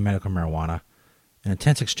views on medical marijuana. In a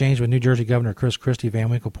tense exchange with New Jersey Governor Chris Christie, Van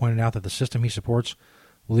Winkle pointed out that the system he supports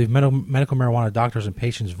will leave medical marijuana doctors and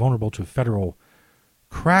patients vulnerable to federal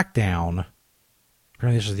crackdown.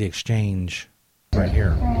 Apparently this is the exchange right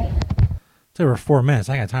here. It's over 4 minutes.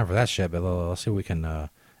 I ain't got time for that shit, but let's see what we can...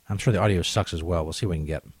 I'm sure the audio sucks as well. We'll see what we can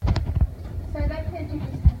get. So I'd like to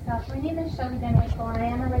introduce myself. My name is Shelley Van Winkle, and I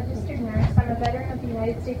am a registered nurse. I'm a veteran of the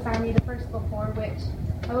United States Army, the first before, which,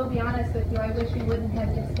 I will be honest with you, I wish we wouldn't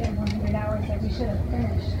have just been 100 hours, that we should have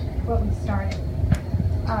finished what we started.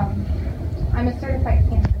 I'm a certified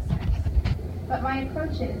cannabis nurse. But my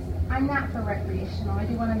approach is, I'm not for recreational. I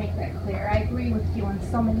do want to make that clear. I agree with you on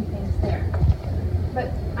so many things there. But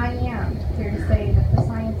I am here to say that the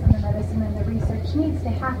science and the medicine and the research needs to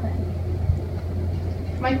happen.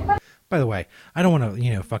 By the way, I don't want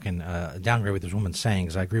to, fucking downgrade what this woman's saying,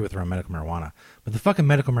 because I agree with her on medical marijuana. But the fucking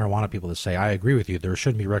medical marijuana people that say, I agree with you, there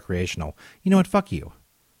shouldn't be recreational. You know what? Fuck you.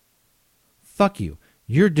 Fuck you.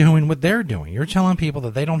 You're doing what they're doing. You're telling people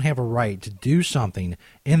that they don't have a right to do something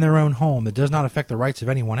in their own home that does not affect the rights of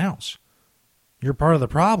anyone else. You're part of the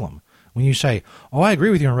problem. When you say, oh, I agree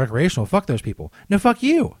with you on recreational, fuck those people. No, fuck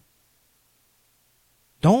you.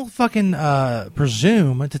 Don't fucking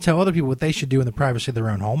presume to tell other people what they should do in the privacy of their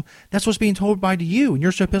own home. That's what's being told by to you, and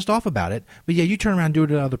you're so pissed off about it. But yeah, you turn around and do it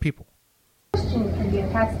to other people. The question for you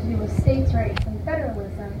has to do with states' rights and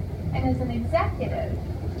federalism, and as an executive,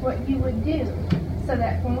 what you would do so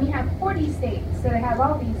that when we have 40 states that have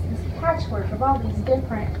all this patchwork of all these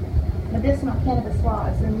different medicinal cannabis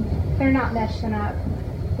laws, and they're not meshing up.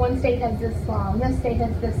 One state has this law, and this state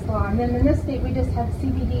has this law, and then in this state we just have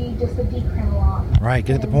CBD, just a decrim law. Right,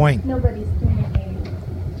 get at the point. Nobody's communicating.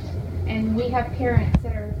 And we have parents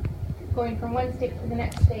that are going from one state to the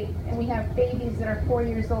next state, and we have babies that are 4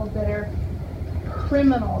 years old that are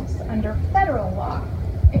criminals under federal law.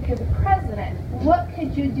 If you're the president, what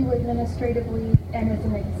could you do administratively and as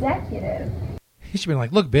an executive? He should be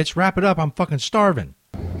like, look, bitch, wrap it up, I'm fucking starving.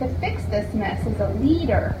 To fix this mess as a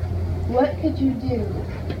leader, what could you do?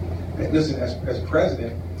 Listen, as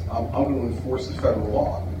president, I'm going to enforce the federal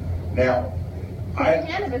law. Now,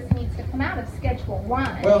 cannabis needs to come out of Schedule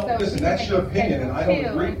 1. Well, so listen, that's your opinion, and I don't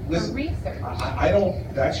agree. Listen, research. I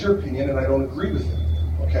don't. That's your opinion, and I don't agree with it.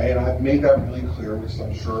 Okay, and I've made that really clear, which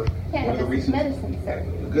I'm sure one of the reasons. Medicine, sir.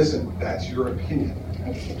 Listen, that's your opinion.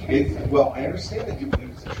 It's the truth. Well, I understand that you believe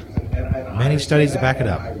it's the truth, and many studies to back it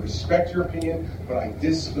up. I respect your opinion, but I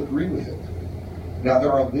disagree with it. Now,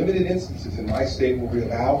 there are limited instances in my state where we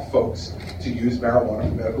allow folks to use marijuana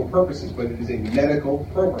for medical purposes, but it is a medical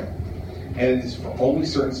program. And it is for only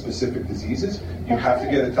certain specific diseases. You have to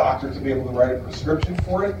get a doctor to be able to write a prescription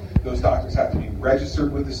for it. Those doctors have to be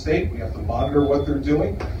registered with the state. We have to monitor what they're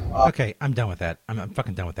doing. Okay, I'm done with that. I'm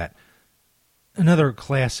fucking done with that. Another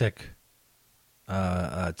classic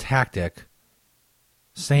tactic,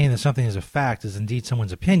 saying that something is a fact is indeed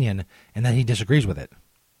someone's opinion and that he disagrees with it.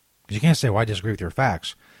 Because you can't say, well, I disagree with your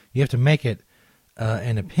facts. You have to make it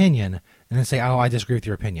an opinion and then say, oh, I disagree with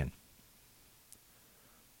your opinion.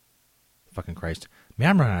 Fucking Christ.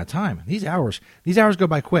 Man, I'm running out of time. These hours go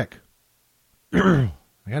by quick. I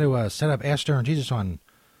got to set up Ask Stern Jesus on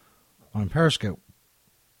Periscope.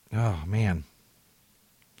 Oh, man.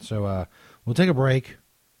 So we'll take a break,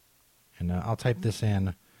 and I'll type this in,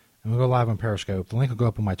 and we'll go live on Periscope. The link will go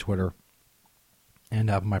up on my Twitter and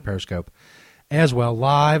up on my Periscope as well,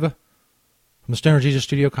 live from the Stoner Jesus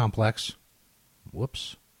Studio Complex.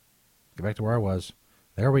 Whoops. Get back to where I was.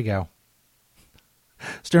 There we go.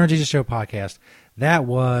 Stoner Jesus Show podcast. That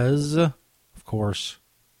was, of course,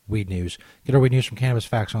 Weed News. Get our Weed News from Cannabis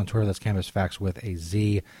Facts on Twitter. That's Cannabis Facts with a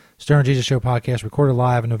Z. Stoner Jesus Show podcast recorded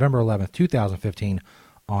live on November 11th, 2015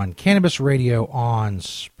 on Cannabis Radio on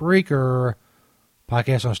Spreaker.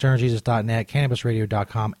 Podcast on stonerjesus.net,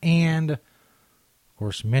 cannabisradio.com, and, of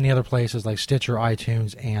course, many other places like Stitcher,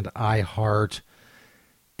 iTunes, and iHeart.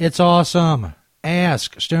 It's awesome.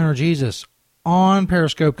 Ask Stoner Jesus on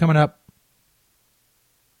Periscope coming up.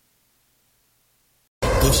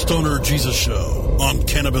 The Stoner Jesus Show on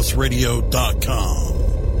CannabisRadio.com.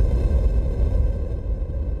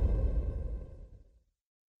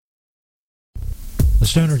 The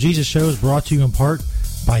Stoner Jesus Show is brought to you in part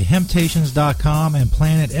by Hemptations.com and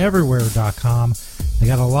PlanetEverywhere.com. They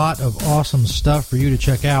got a lot of awesome stuff for you to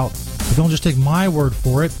check out. But don't just take my word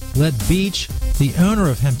for it. Let Beach, the owner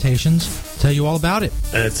of Hemptations, tell you all about it.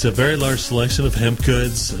 It's a very large selection of hemp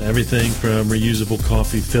goods, everything from reusable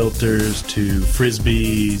coffee filters to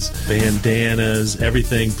frisbees, bandanas,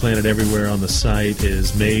 everything Planet Everywhere on the site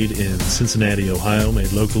is made in Cincinnati, Ohio,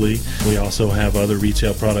 made locally. We also have other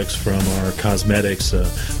retail products from our cosmetics,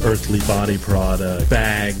 Earthly Body product,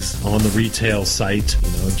 bags on the retail site.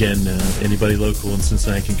 Again, anybody local in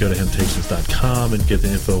Cincinnati can go to Hemptations.com and get the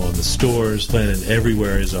info on the stores. Planet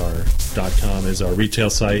Everywhere is .com is our retail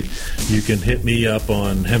site. You can hit me up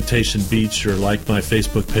on Hemptation Beach or like my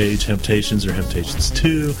Facebook page, Hemptations or Hemptations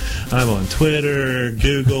 2. I'm on Twitter,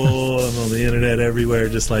 Google, I'm on the internet everywhere,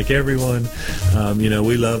 just like everyone.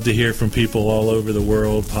 We love to hear from people all over the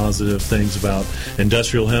world, positive things about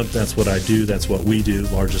industrial hemp. That's what I do. That's what we do.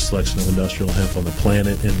 Largest selection of industrial hemp on the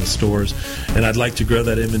planet in the stores. And I'd like to grow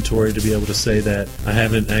that inventory to be able to say that I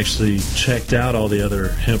haven't actually checked out all the other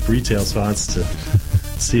hemp retail spots to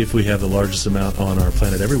see if we have the largest amount on our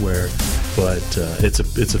Planet Everywhere, but it's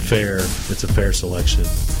a fair selection.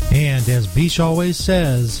 And as Beach always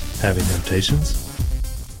says, having temptations.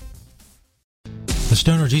 The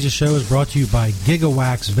Stoner Jesus Show is brought to you by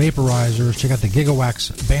Gigawax Vaporizers. Check out the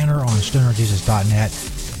Gigawax banner on stonerjesus.net.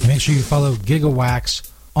 And make sure you follow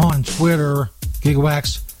Gigawax on Twitter.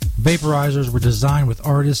 Gigawax Vaporizers were designed with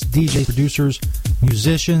artists, DJs, producers,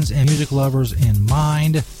 musicians, and music lovers in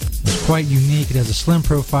mind. It's quite unique. It has a slim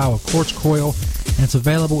profile, a quartz coil, and it's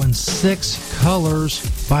available in 6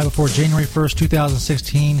 colors. Buy before January 1st,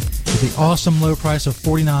 2016 at the awesome low price of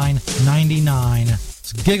 $49.99.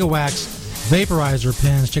 It's Gigawax Vaporizer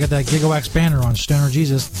pins. Check out that Gigawax banner on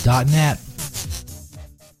stonerjesus.net.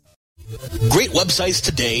 Great websites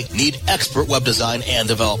today need expert web design and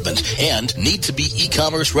development and need to be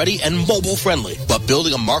e-commerce ready and mobile friendly. But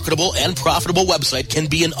building a marketable and profitable website can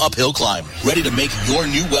be an uphill climb. Ready to make your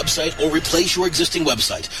new website or replace your existing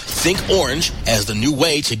website? Think Orange as the new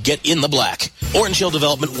way to get in the black. Orange Hill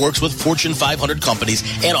Development works with Fortune 500 companies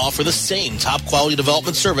and offer the same top quality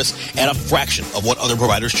development service at a fraction of what other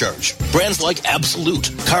providers charge. Brands like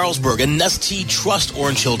Absolute, Carlsberg, and Nestea trust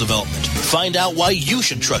Orange Hill Development. Find out why you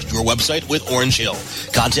should trust your website with Orange Hill.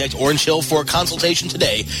 Contact Orange Hill for a consultation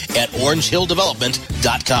today at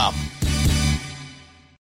orangehilldevelopment.com.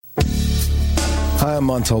 Hi, I'm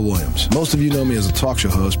Montel Williams. Most of you know me as a talk show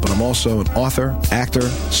host, but I'm also an author, actor,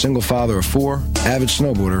 single father of 4, avid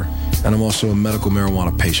snowboarder, and I'm also a medical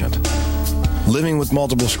marijuana patient. Living with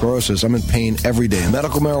multiple sclerosis, I'm in pain every day.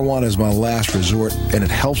 Medical marijuana is my last resort, and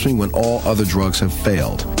it helps me when all other drugs have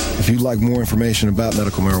failed. If you'd like more information about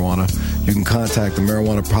medical marijuana, you can contact the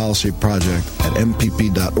Marijuana Policy Project at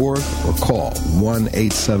mpp.org or call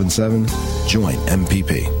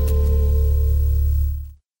 1-877-JOIN-MPP.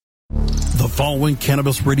 The following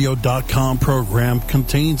CannabisRadio.com program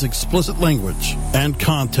contains explicit language and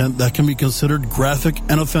content that can be considered graphic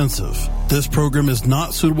and offensive. This program is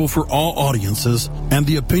not suitable for all audiences, and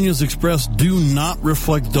the opinions expressed do not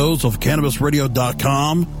reflect those of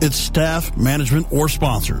CannabisRadio.com, its staff, management, or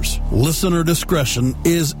sponsors. Listener discretion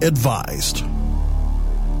is advised.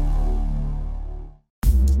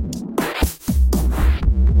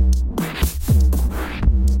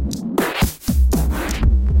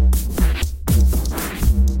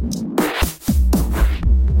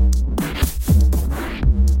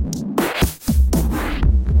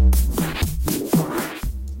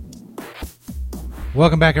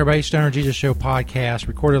 Welcome back, everybody. Stoner Jesus Show podcast,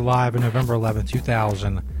 recorded live on November 11th,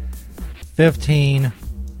 2015.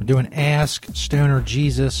 We're doing Ask Stoner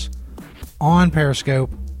Jesus on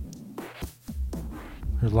Periscope.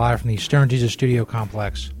 We're live from the Stoner Jesus Studio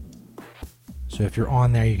Complex. So if you're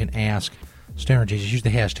on there, you can ask Stoner Jesus. Use the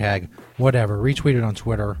hashtag, whatever. Retweet it on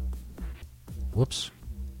Twitter. Whoops.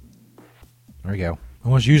 There we go.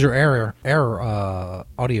 Almost user error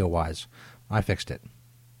audio-wise. I fixed it.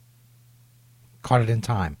 Caught it in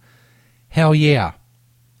time. Hell yeah.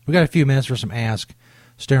 We got a few minutes for some Ask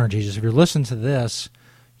Stoner Jesus. If you're listening to this,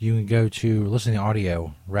 you can go to, listen to the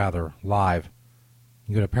audio, rather, live. You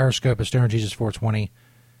can go to Periscope at Stoner Jesus 420. You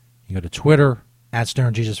can go to Twitter at Stoner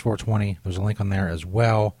Jesus 420. There's a link on there as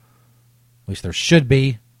well. At least there should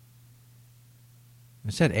be. I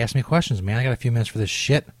said, ask me questions, man. I got a few minutes for this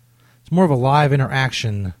shit. It's more of a live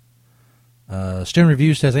interaction. Stoner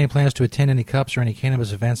Review says, any plans to attend any cups or any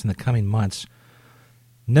cannabis events in the coming months?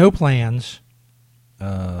 No plans. There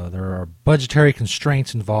are budgetary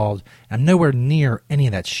constraints involved. I'm nowhere near any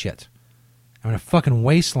of that shit. I'm in a fucking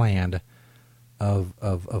wasteland of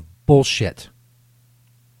bullshit.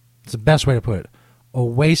 It's the best way to put it. A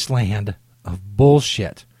wasteland of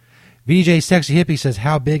bullshit. VJ Sexy Hippie says,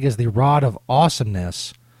 how big is the rod of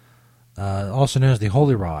awesomeness, also known as the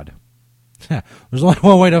holy rod? There's only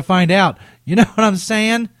one way to find out. You know what I'm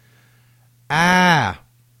saying? But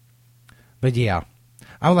yeah,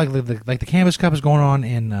 I would like the Canvas Cup is going on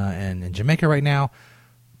in Jamaica right now.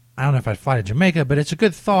 I don't know if I'd fly to Jamaica, but it's a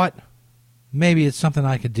good thought. Maybe it's something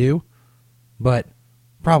I could do, but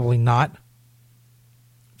probably not.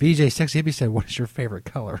 VJ Sexy Hippie said, what is your favorite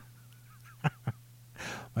color?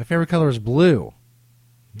 My favorite color is blue.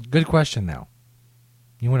 Good question, though.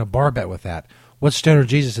 You win a bar bet with that. What's Stoner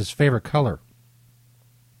Jesus' favorite color?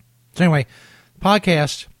 So anyway,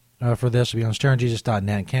 podcast for this will be on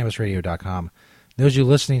stonerjesus.net and cannabisradio.com. Those of you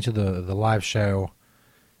listening to the live show,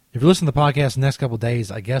 if you listen to the podcast the next couple of days,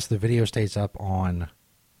 I guess the video stays up on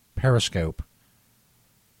Periscope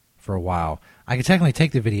for a while. I could technically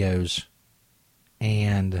take the videos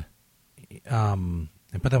and put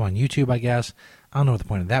them on YouTube, I guess. I don't know what the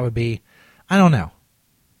point of that would be. I don't know.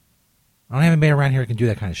 I don't have anybody around here who can do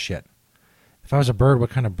that kind of shit. If I was a bird, what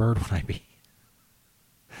kind of bird would I be?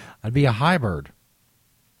 I'd be a high bird.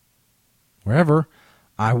 Wherever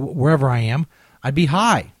I am, I'd be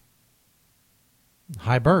high.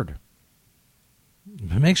 High bird.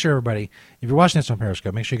 Make sure, everybody, if you're watching this on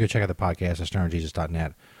Periscope, make sure you go check out the podcast at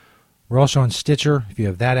stonerjesus.net. We're also on Stitcher, if you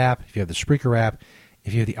have that app, if you have the Spreaker app,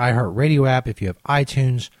 if you have the iHeartRadio app, if you have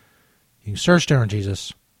iTunes. You can search Stoner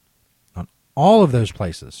Jesus on all of those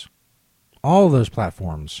places, all of those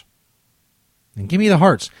platforms. And give me the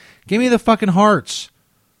hearts. Give me the fucking hearts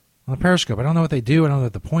on the Periscope. I don't know what they do. I don't know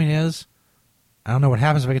what the point is. I don't know what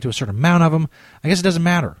happens if I get to a certain amount of them. I guess it doesn't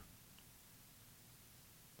matter.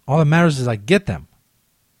 All that matters is I get them.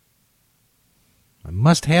 I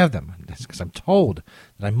must have them. That's because I'm told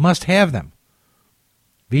that I must have them.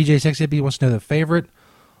 VJ Sexy Hippie wants to know the favorite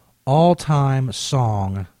all-time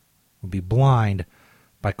song would be Blind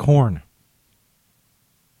by Korn.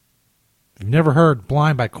 If you've never heard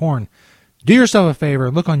Blind by Korn, do yourself a favor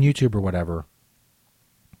and look on YouTube or whatever.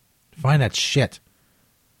 Find that shit.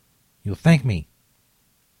 You'll thank me.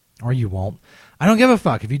 Or you won't. I don't give a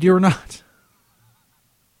fuck if you do or not.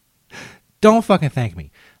 Don't fucking thank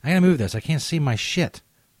me. I gotta move this. I can't see my shit.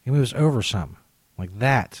 I can move this over some. Like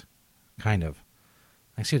that. Kind of.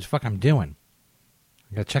 I can see what the fuck I'm doing.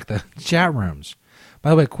 I gotta check the chat rooms. By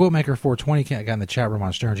the way, QuoteMaker420 got in the chat room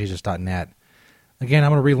on stonerjesus.net. Again,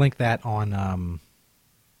 I'm going to relink that on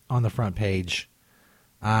the front page.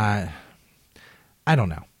 I don't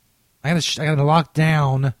know. I got to lock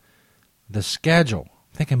down the schedule.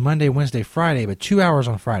 I'm thinking Monday, Wednesday, Friday, but 2 hours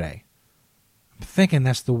on Friday. I'm thinking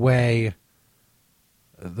that's the way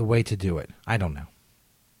to do it. I don't know.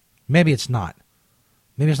 Maybe it's not.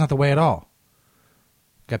 Maybe it's not the way at all.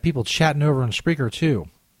 Got people chatting over on Spreaker too.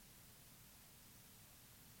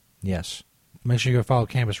 Yes. Make sure you go follow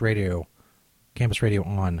Campus Radio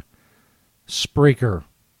on Spreaker.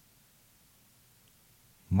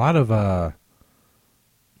 A lot of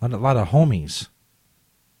homies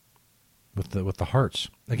with the hearts.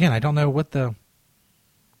 Again, I don't know what the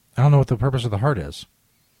purpose of the heart is.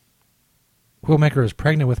 Quillmaker is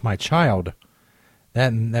pregnant with my child.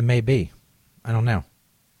 That may be. I don't know.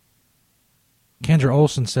 Kendra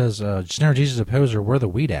Olson says, Stoner Jesus a poser, where the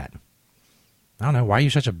weed at? I don't know. Why are you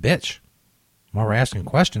such a bitch? While we're asking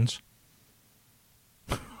questions.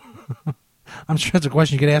 I'm sure that's a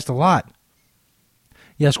question you get asked a lot.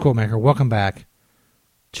 Yes, Quillmaker, welcome back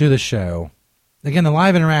to the show. Again, the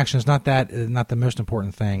live interaction is not the most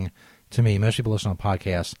important thing to me. Most people listen on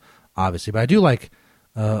podcasts, obviously, but I do like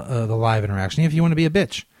the live interaction. If you want to be a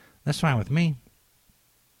bitch, that's fine with me.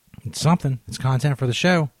 It's something. It's content for the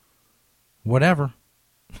show. Whatever.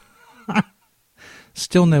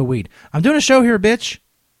 Still no weed. I'm doing a show here, bitch.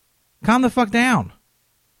 Calm the fuck down.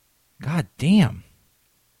 God damn.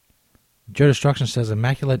 Joe Destruction says,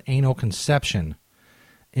 immaculate anal conception.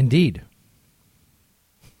 Indeed.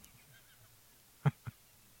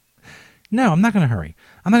 No, I'm not going to hurry.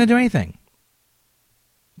 I'm not going to do anything.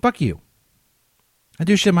 Fuck you. I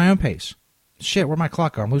do shit at my own pace. Shit, where'd my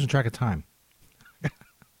clock go? I'm losing track of time.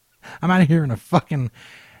 I'm out of here in a fucking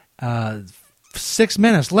 6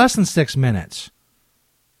 minutes. Less than 6 minutes.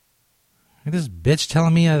 This bitch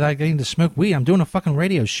telling me I need to smoke weed. I'm doing a fucking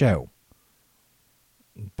radio show.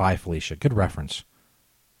 Bye, Felicia. Good reference.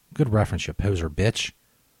 Good reference, you poser bitch.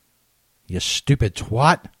 You stupid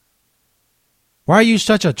twat. Why are you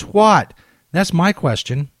such a twat? That's my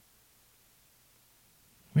question.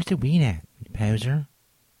 Where's the weed at, you poser?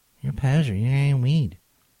 You're a poser. You ain't weed.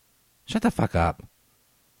 Shut the fuck up.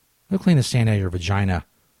 Go clean the sand out of your vagina,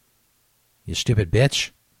 you stupid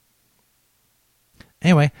bitch.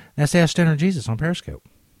 Anyway, that's Ask Stoner Jesus on Periscope.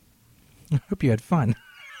 I hope you had fun.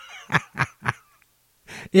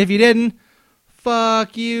 If you didn't,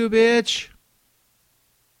 fuck you, bitch.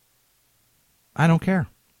 I don't care.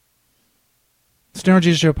 Stoner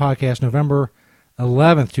Jesus Show podcast, November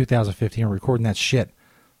 11th, 2015. We're recording that shit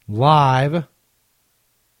live. Let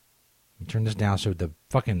me turn this down so the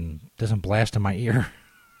fucking doesn't blast in my ear.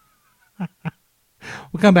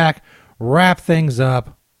 We'll come back, wrap things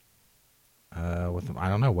up with, I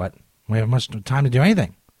don't know what. We have much time to do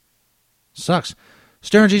anything. Sucks.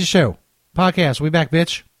 Stoner Jesus Show podcast. We'll be back,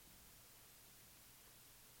 bitch.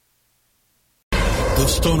 The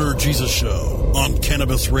Stoner Jesus Show on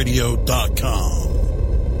CannabisRadio.com.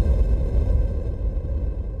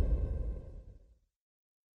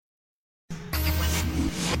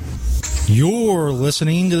 You're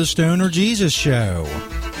listening to the Stoner Jesus Show.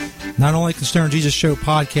 Not only can Stoner Jesus Show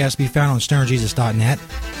podcast be found on stonerjesus.net,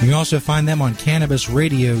 you can also find them on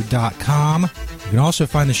CannabisRadio.com. You can also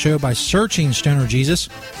find the show by searching Stoner Jesus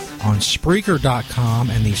on Spreaker.com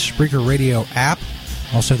and the Spreaker Radio app,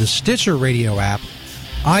 also the Stitcher Radio app,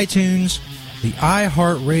 iTunes, the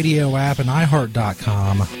iHeartRadio app, and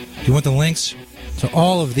iHeart.com. If you want the links to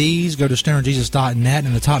all of these, go to stonerjesus.net.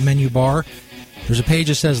 In the top menu bar, there's a page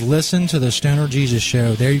that says Listen to the Stoner Jesus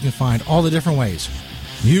Show. There you can find all the different ways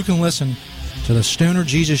you can listen to the Stoner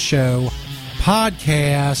Jesus Show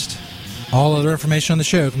podcast. All other information on the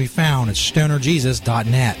show can be found at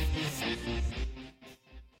stonerjesus.net.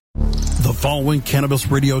 The following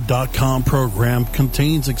CannabisRadio.com program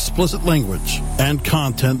contains explicit language and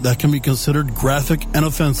content that can be considered graphic and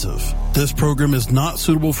offensive. This program is not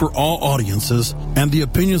suitable for all audiences, and the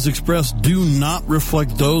opinions expressed do not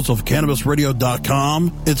reflect those of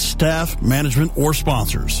CannabisRadio.com, its staff, management, or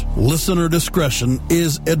sponsors. Listener discretion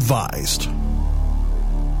is advised.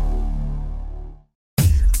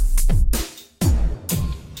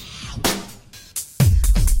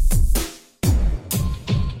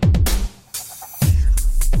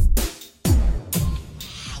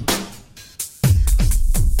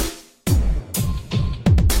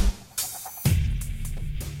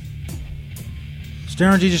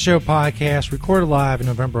 Stoner Jesus Show podcast, recorded live on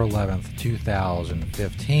November 11th,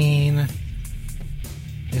 2015. Thanks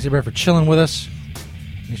everybody for chilling with us.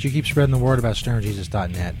 Make sure you keep spreading the word about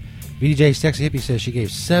stonerjesus.net. VDJ Sexy Hippie says she gave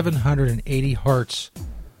 780 hearts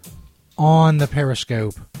on the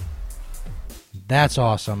Periscope. That's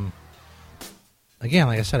awesome. Again,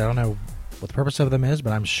 like I said, I don't know what the purpose of them is,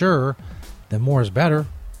 but I'm sure that more is better.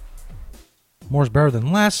 More is better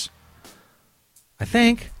than less. I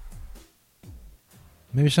think.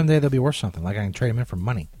 Maybe someday they'll be worth something. Like I can trade them in for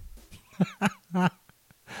money. I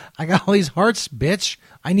got all these hearts, bitch.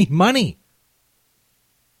 I need money.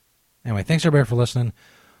 Anyway, thanks everybody for listening.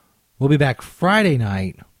 We'll be back Friday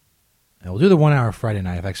night. And we'll do the 1 hour Friday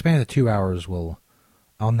night. If I expand it to 2 hours, I'll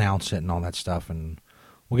announce it and all that stuff. And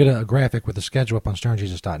we'll get a graphic with the schedule up on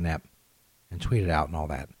stonerjesus.net and tweet it out and all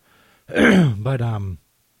that. But I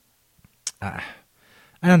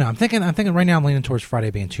don't know. I'm thinking right now I'm leaning towards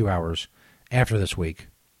Friday being 2 hours. After this week.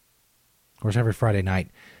 Of course, every Friday night,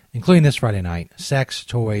 including this Friday night, sex,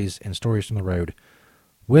 toys, and stories from the road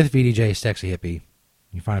with VDJ Sexy Hippie. You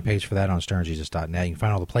can find a page for that on stonerjesus.net. You can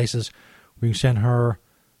find all the places where you can send her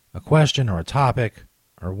a question or a topic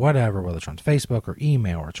or whatever, whether it's on Facebook or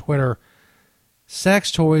email or Twitter.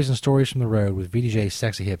 Sex, toys, and stories from the road with VDJ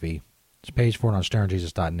Sexy Hippie. There's a page for it on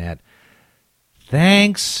stonerjesus.net.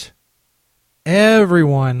 Thanks,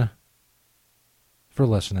 everyone, for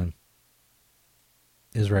listening.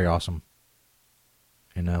 Is very awesome.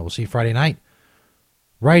 And we'll see you Friday night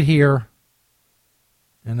right here.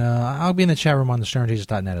 And I'll be in the chat room on the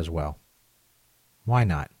stonerjesus.net as well. Why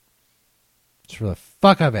not? Just for the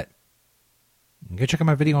fuck of it. And go check out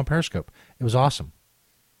my video on Periscope. It was awesome.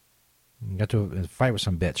 I got to fight with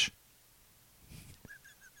some bitch.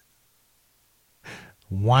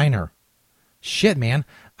 Whiner. Shit, man.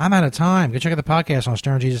 I'm out of time. Go check out the podcast on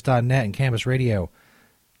stonerjesus.net and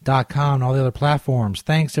CannabisRadio.com and all the other platforms.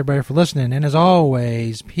 Thanks everybody for listening, and as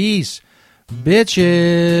always, peace,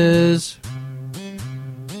 bitches.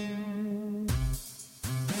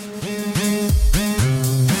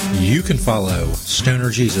 You can follow Stoner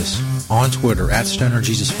Jesus on Twitter at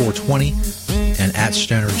StonerJesus420 and at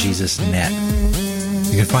StonerJesusNet.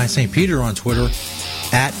 You can find St. Peter on Twitter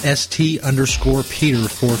at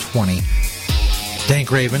ST_Peter420. Dank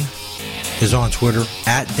Raven is on Twitter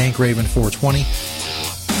at DankRaven420.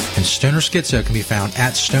 And Stoner Schizo can be found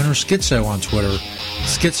at Stoner Schizo on Twitter.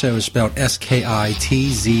 Schizo is spelled Skitzo.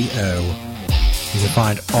 You can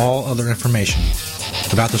find all other information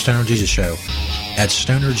about the Stoner Jesus Show at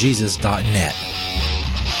stonerjesus.net.